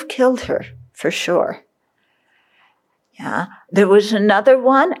 they would have killed her, for sure. Yeah. There was another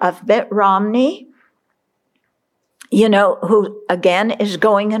one of Mitt Romney, who, again, is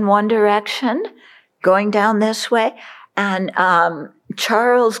going in one direction, going down this way. And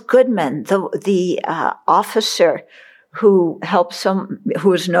Charles Goodman, the officer who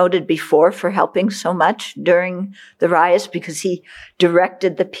was noted before for helping so much during the riots because he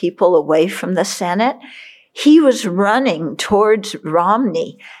directed the people away from the Senate. He was running towards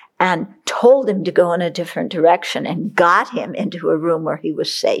Romney and told him to go in a different direction and got him into a room where he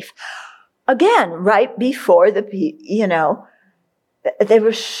was safe. Again, right before they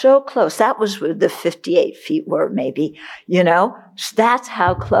were so close. That was where the 58 feet were, maybe, So that's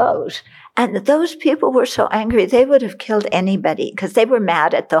how close. And those people were so angry, they would have killed anybody because they were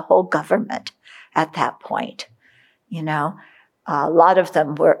mad at the whole government at that point. A lot of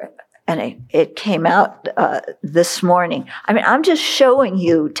them were, and it came out this morning. I mean, I'm just telling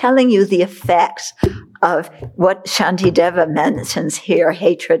you the effects of what Shantideva mentions here,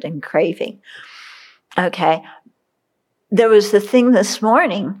 hatred and craving. Okay. There was the thing this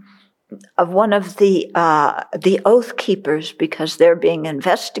morning of one of the Oath Keepers, because they're being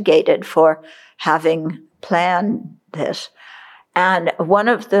investigated for having planned this. And one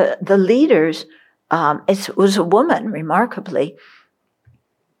of the leaders, it was a woman, remarkably.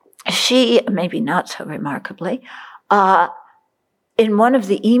 She, maybe not so remarkably, in one of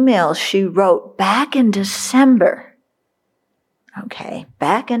the emails she wrote back in December,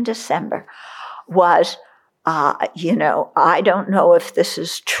 was, I don't know if this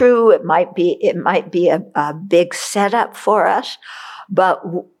is true. It might be a big setup for us, but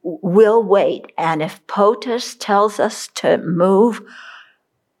we'll wait. And if POTUS tells us to move,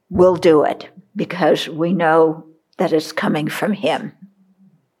 we'll do it because we know that it's coming from him.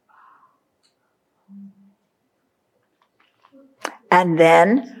 And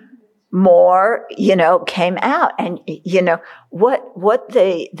then more, came out. And, what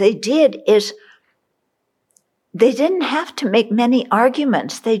they did is they didn't have to make many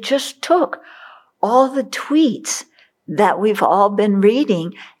arguments. They just took all the tweets that we've all been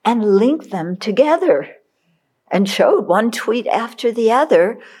reading and linked them together and showed one tweet after the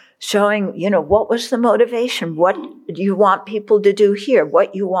other showing, what was the motivation? What do you want people to do here?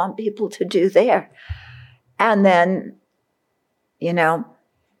 What you want people to do there? And then,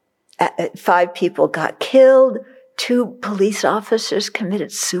 5 people got killed. 2 police officers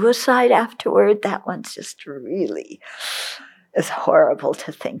committed suicide afterward. That one's just really is horrible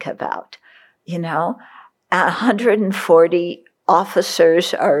to think about, 140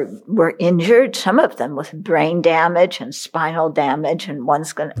 officers were injured, some of them with brain damage and spinal damage, and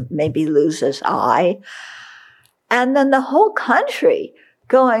one's going to maybe lose his eye. And then the whole country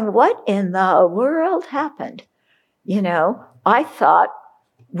going, what in the world happened? I thought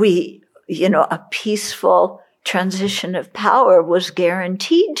a peaceful transition of power was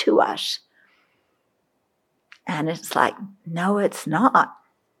guaranteed to us. And it's like, no, it's not.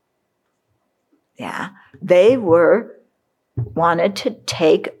 Yeah. They wanted to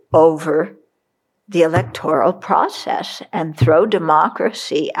take over the electoral process and throw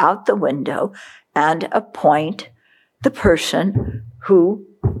democracy out the window and appoint the person who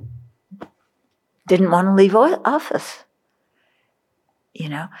didn't want to leave office.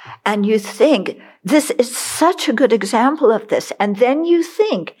 And you think, this is such a good example of this. And then you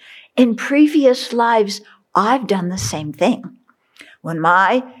think, in previous lives, I've done the same thing. When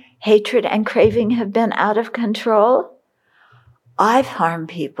my hatred and craving have been out of control, I've harmed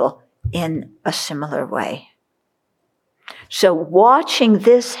people in a similar way. So watching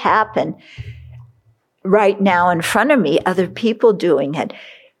this happen right now in front of me, other people doing it,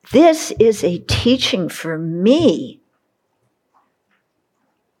 this is a teaching for me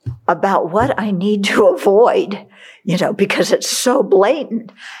about what I need to avoid, because it's so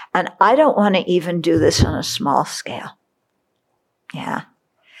blatant. And I don't want to even do this on a small scale. Yeah.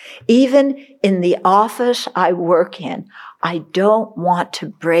 Even in the office I work in, I don't want to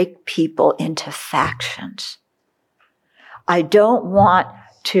break people into factions. I don't want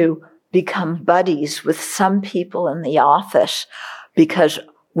to become buddies with some people in the office because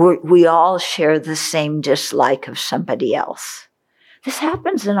we all share the same dislike of somebody else. This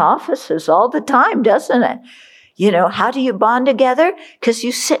happens in offices all the time, doesn't it? How do you bond together? Because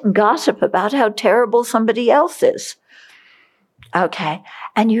you sit and gossip about how terrible somebody else is. Okay.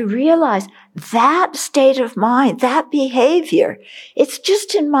 And you realize that state of mind, that behavior, it's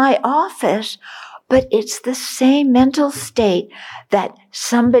just in my office, but it's the same mental state that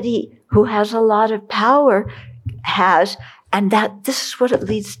somebody who has a lot of power has, and that this is what it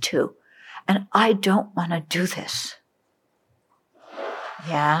leads to. And I don't want to do this.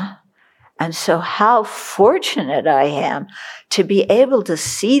 Yeah. And so how fortunate I am to be able to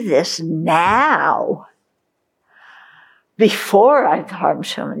see this now, before I've harmed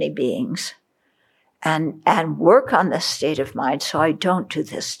so many beings, and work on this state of mind so I don't do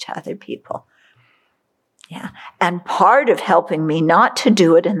this to other people. Yeah. And part of helping me not to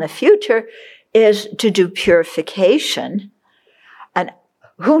do it in the future is to do purification. And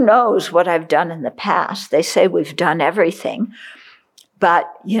who knows what I've done in the past? They say we've done everything. But,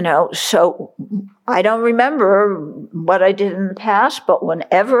 so I don't remember what I did in the past, but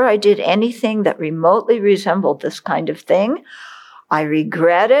whenever I did anything that remotely resembled this kind of thing, I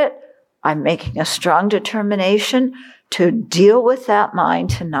regret it. I'm making a strong determination to deal with that mind,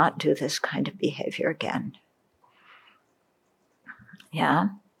 to not do this kind of behavior again. Yeah.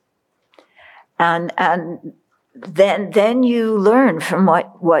 And then you learn from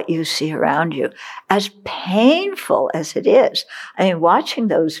what you see around you. As painful as it is, watching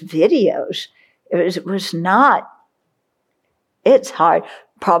those videos, it was not, it's hard.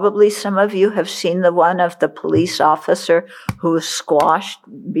 Probably some of you have seen the one of the police officer who was squashed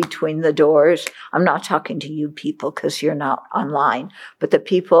between the doors. I'm not talking to you people because you're not online, but the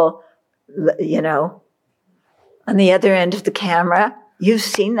people, on the other end of the camera. You've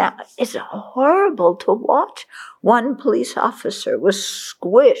seen that. It's horrible to watch. One police officer was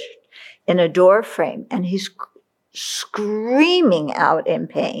squished in a door frame, and he's screaming out in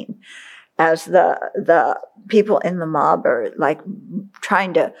pain as the people in the mob are like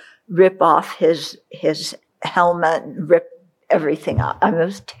trying to rip off his helmet and rip everything off. It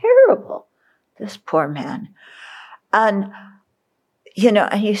was terrible, this poor man. And,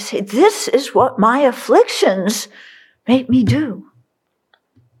 and you say, this is what my afflictions make me do.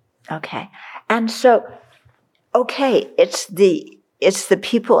 Okay. And so, it's the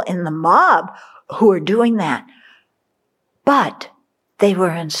people in the mob who are doing that, but they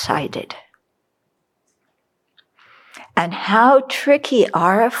were incited. And how tricky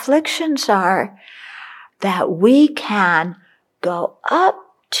our afflictions are, that we can go up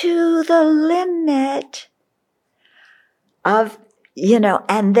to the limit of,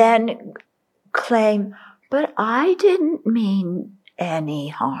 and then claim, but I didn't mean any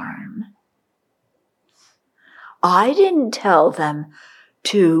harm. I didn't tell them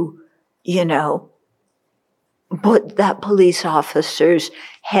to, put that police officer's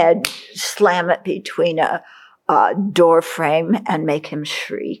head, slam it between a door frame and make him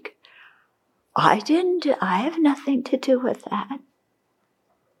shriek. I have nothing to do with that.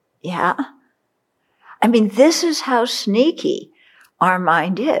 Yeah. This is how sneaky our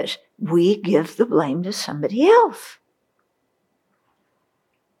mind is. We give the blame to somebody else.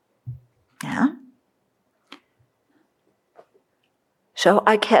 Yeah? So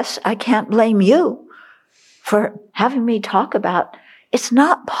I guess I can't blame you for having me talk about, it's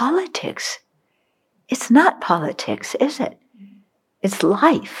not politics. It's not politics, is it? It's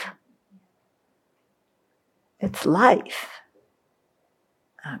life. It's life.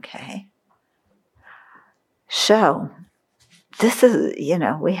 Okay. So, this is,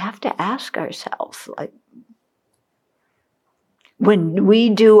 we have to ask ourselves, like, when we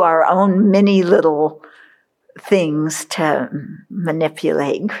do our own mini little things to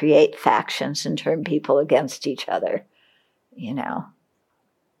manipulate and create factions and turn people against each other,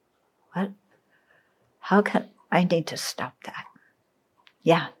 how can, I need to stop that.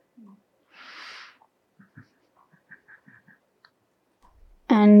 Yeah.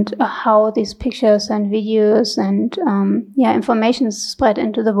 And how these pictures and videos and information is spread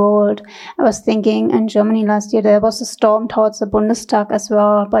into the world. I was thinking in Germany last year there was a storm towards the Bundestag as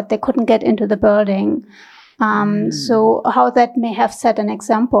well, but they couldn't get into the building. So how that may have set an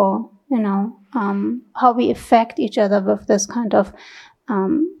example, how we affect each other with this kind of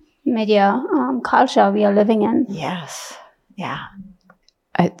media culture we are living in. Yes, yeah.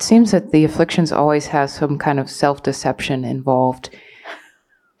 It seems that the afflictions always has some kind of self-deception involved.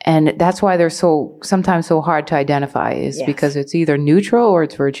 And that's why they're sometimes so hard to identify, is because it's either neutral or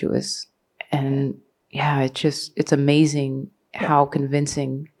it's virtuous. And it's amazing how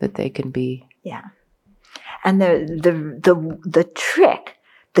convincing that they can be. Yeah. And the trick,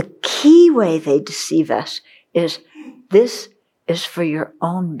 the key way they deceive us is, this is for your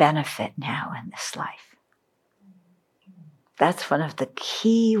own benefit now in this life. That's one of the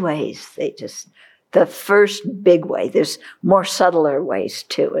key ways the first big way. There's more subtler ways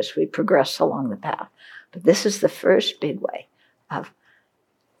too as we progress along the path. But this is the first big way of,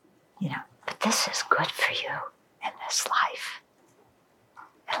 but this is good for you in this life.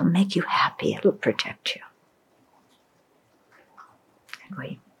 It'll make you happy. It'll protect you. And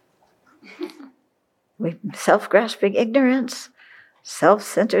we self-grasping ignorance,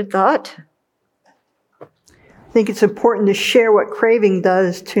 self-centered thought. I think it's important to share what craving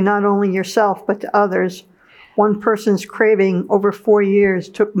does to not only yourself, but to others. One person's craving over 4 years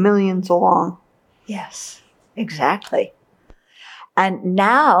took millions along. Yes, exactly. And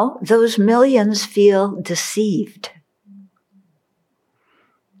now those millions feel deceived.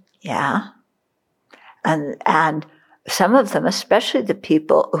 Yeah. And some of them, especially the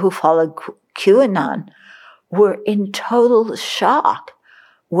people who followed QAnon, were in total shock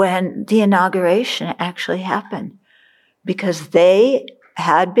when the inauguration actually happened, because they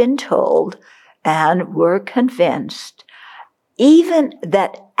had been told and were convinced even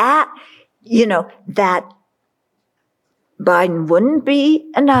that that Biden wouldn't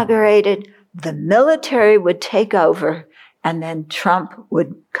be inaugurated, the military would take over, and then Trump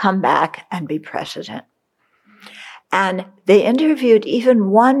would come back and be president. And they interviewed even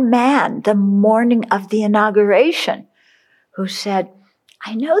one man the morning of the inauguration who said,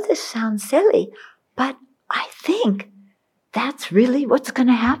 I know this sounds silly, but I think that's really what's going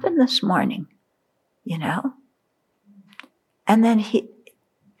to happen this morning, And then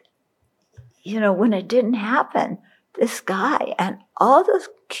when it didn't happen, this guy and all those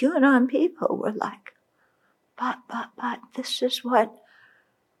QAnon people were like, but this is what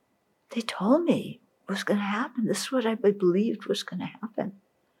they told me was going to happen. This is what I believed was going to happen.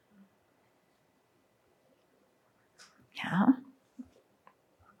 Yeah.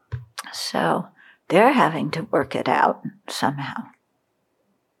 So they're having to work it out somehow.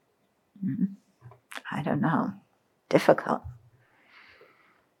 I don't know. Difficult.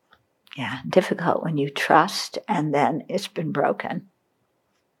 Yeah, difficult when you trust and then it's been broken.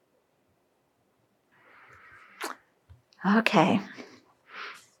 Okay.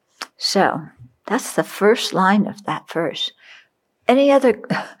 So that's the first line of that verse. Any other?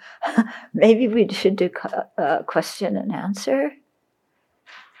 Maybe we should do question and answer.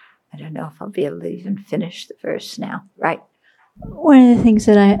 I don't know if I'll be able to even finish the verse now. Right. One of the things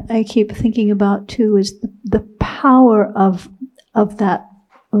that I keep thinking about too is the power of that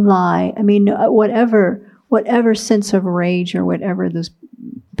lie. I mean, whatever sense of rage or whatever those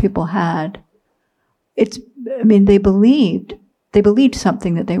people had, they believed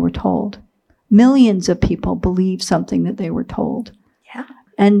something that they were told. Millions of people believed something that they were told. Yeah.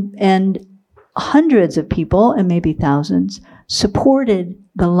 And hundreds of people, and maybe thousands, supported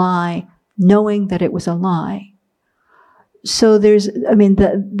the lie, knowing that it was a lie. So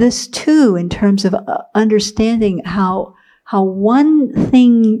this too, in terms of understanding how one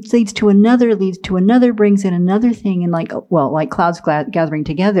thing leads to another, brings in another thing, and like clouds gathering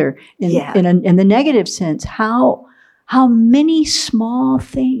together in the negative sense. How many small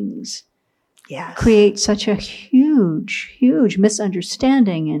things create such a huge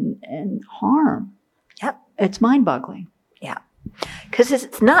misunderstanding and harm. Yep. It's mind-boggling. Yeah. Because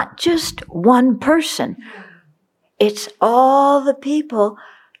it's not just one person. It's all the people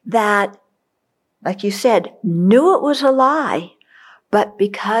that, like you said, knew it was a lie, but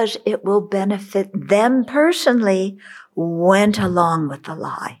because it will benefit them personally, went along with the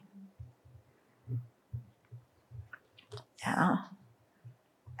lie. Yeah.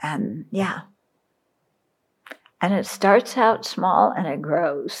 And And it starts out small and it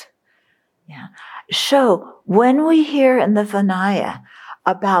grows. Yeah. So when we hear in the Vinaya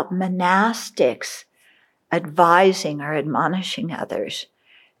about monastics advising or admonishing others,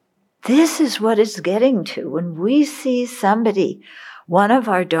 this is what it's getting to. When we see somebody, one of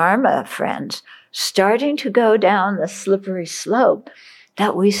our Dharma friends, starting to go down the slippery slope,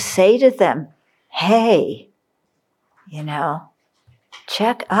 that we say to them, hey,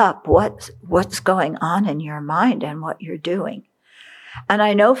 check up what's going on in your mind and what you're doing. And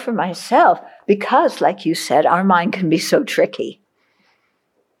I know for myself, because, like you said, our mind can be so tricky.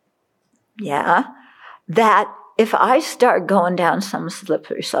 Yeah, that if I start going down some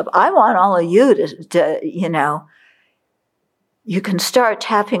slippery slope, I want all of you to you can start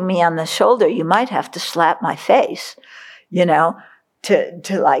tapping me on the shoulder. You might have to slap my face, to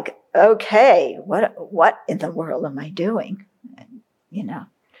like, okay, what in the world am I doing?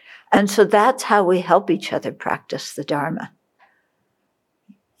 And so that's how we help each other practice the Dharma,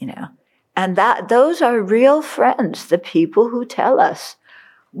 and those are real friends, the people who tell us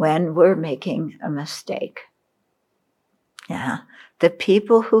when we're making a mistake. Yeah. The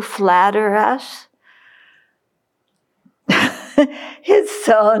people who flatter us. It's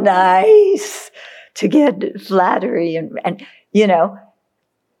so nice to get flattery and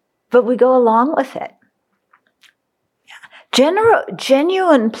but we go along with it.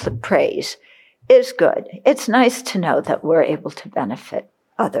 Genuine praise is good. It's nice to know that we're able to benefit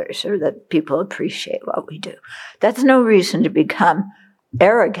others or that people appreciate what we do. That's no reason to become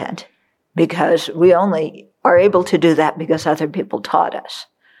arrogant, because we only are able to do that because other people taught us.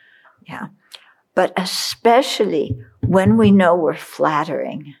 Yeah. But especially when we know we're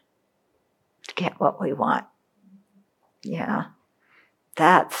flattering to get what we want. Yeah.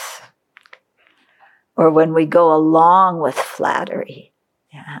 Or when we go along with flattery.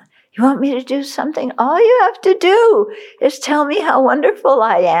 Yeah. You want me to do something? All you have to do is tell me how wonderful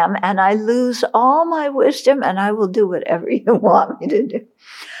I am, and I lose all my wisdom, and I will do whatever you want me to do.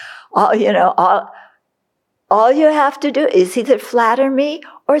 All you have to do is either flatter me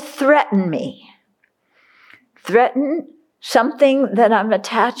or threaten me. Threaten something that I'm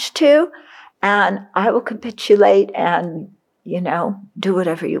attached to, and I will capitulate and, do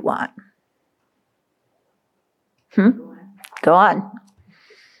whatever you want. Go on.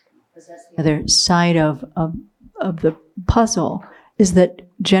 The other side of the puzzle is that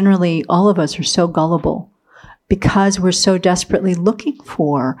generally all of us are so gullible because we're so desperately looking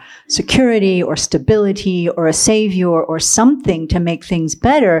for security or stability or a savior or something to make things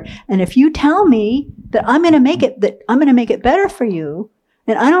better. And if you tell me that I'm going to make it better for you,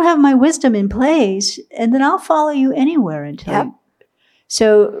 and I don't have my wisdom in place, and then I'll follow you anywhere until. Yep.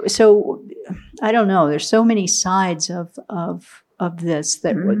 So I don't know. There's so many sides of this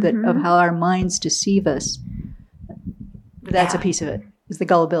that of how our minds deceive us. But that's a piece of it. Is the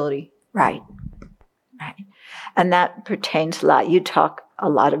gullibility. Right. And that pertains a lot. You talk a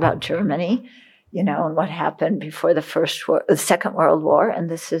lot about Germany, and what happened before the Second World War. And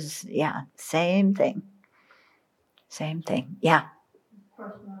this is, same thing. Yeah.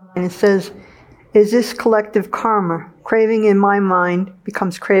 And it says, is this collective karma, craving in my mind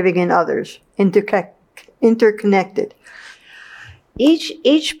becomes craving in others, interconnected?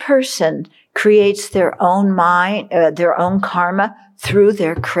 Each person creates their own mind, their own karma through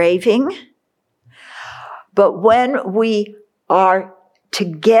their craving. But when we are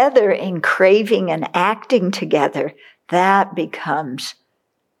together in craving and acting together, that becomes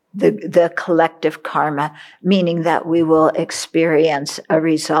the collective karma, meaning that we will experience a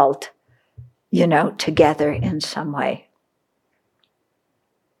result, together in some way.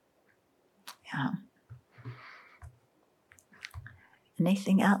 Yeah.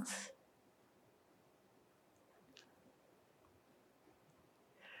 Anything else?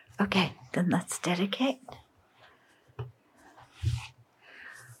 Okay, then let's dedicate.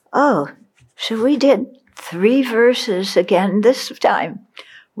 Oh, so we did 3 verses again this time.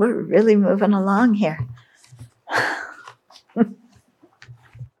 We're really moving along here.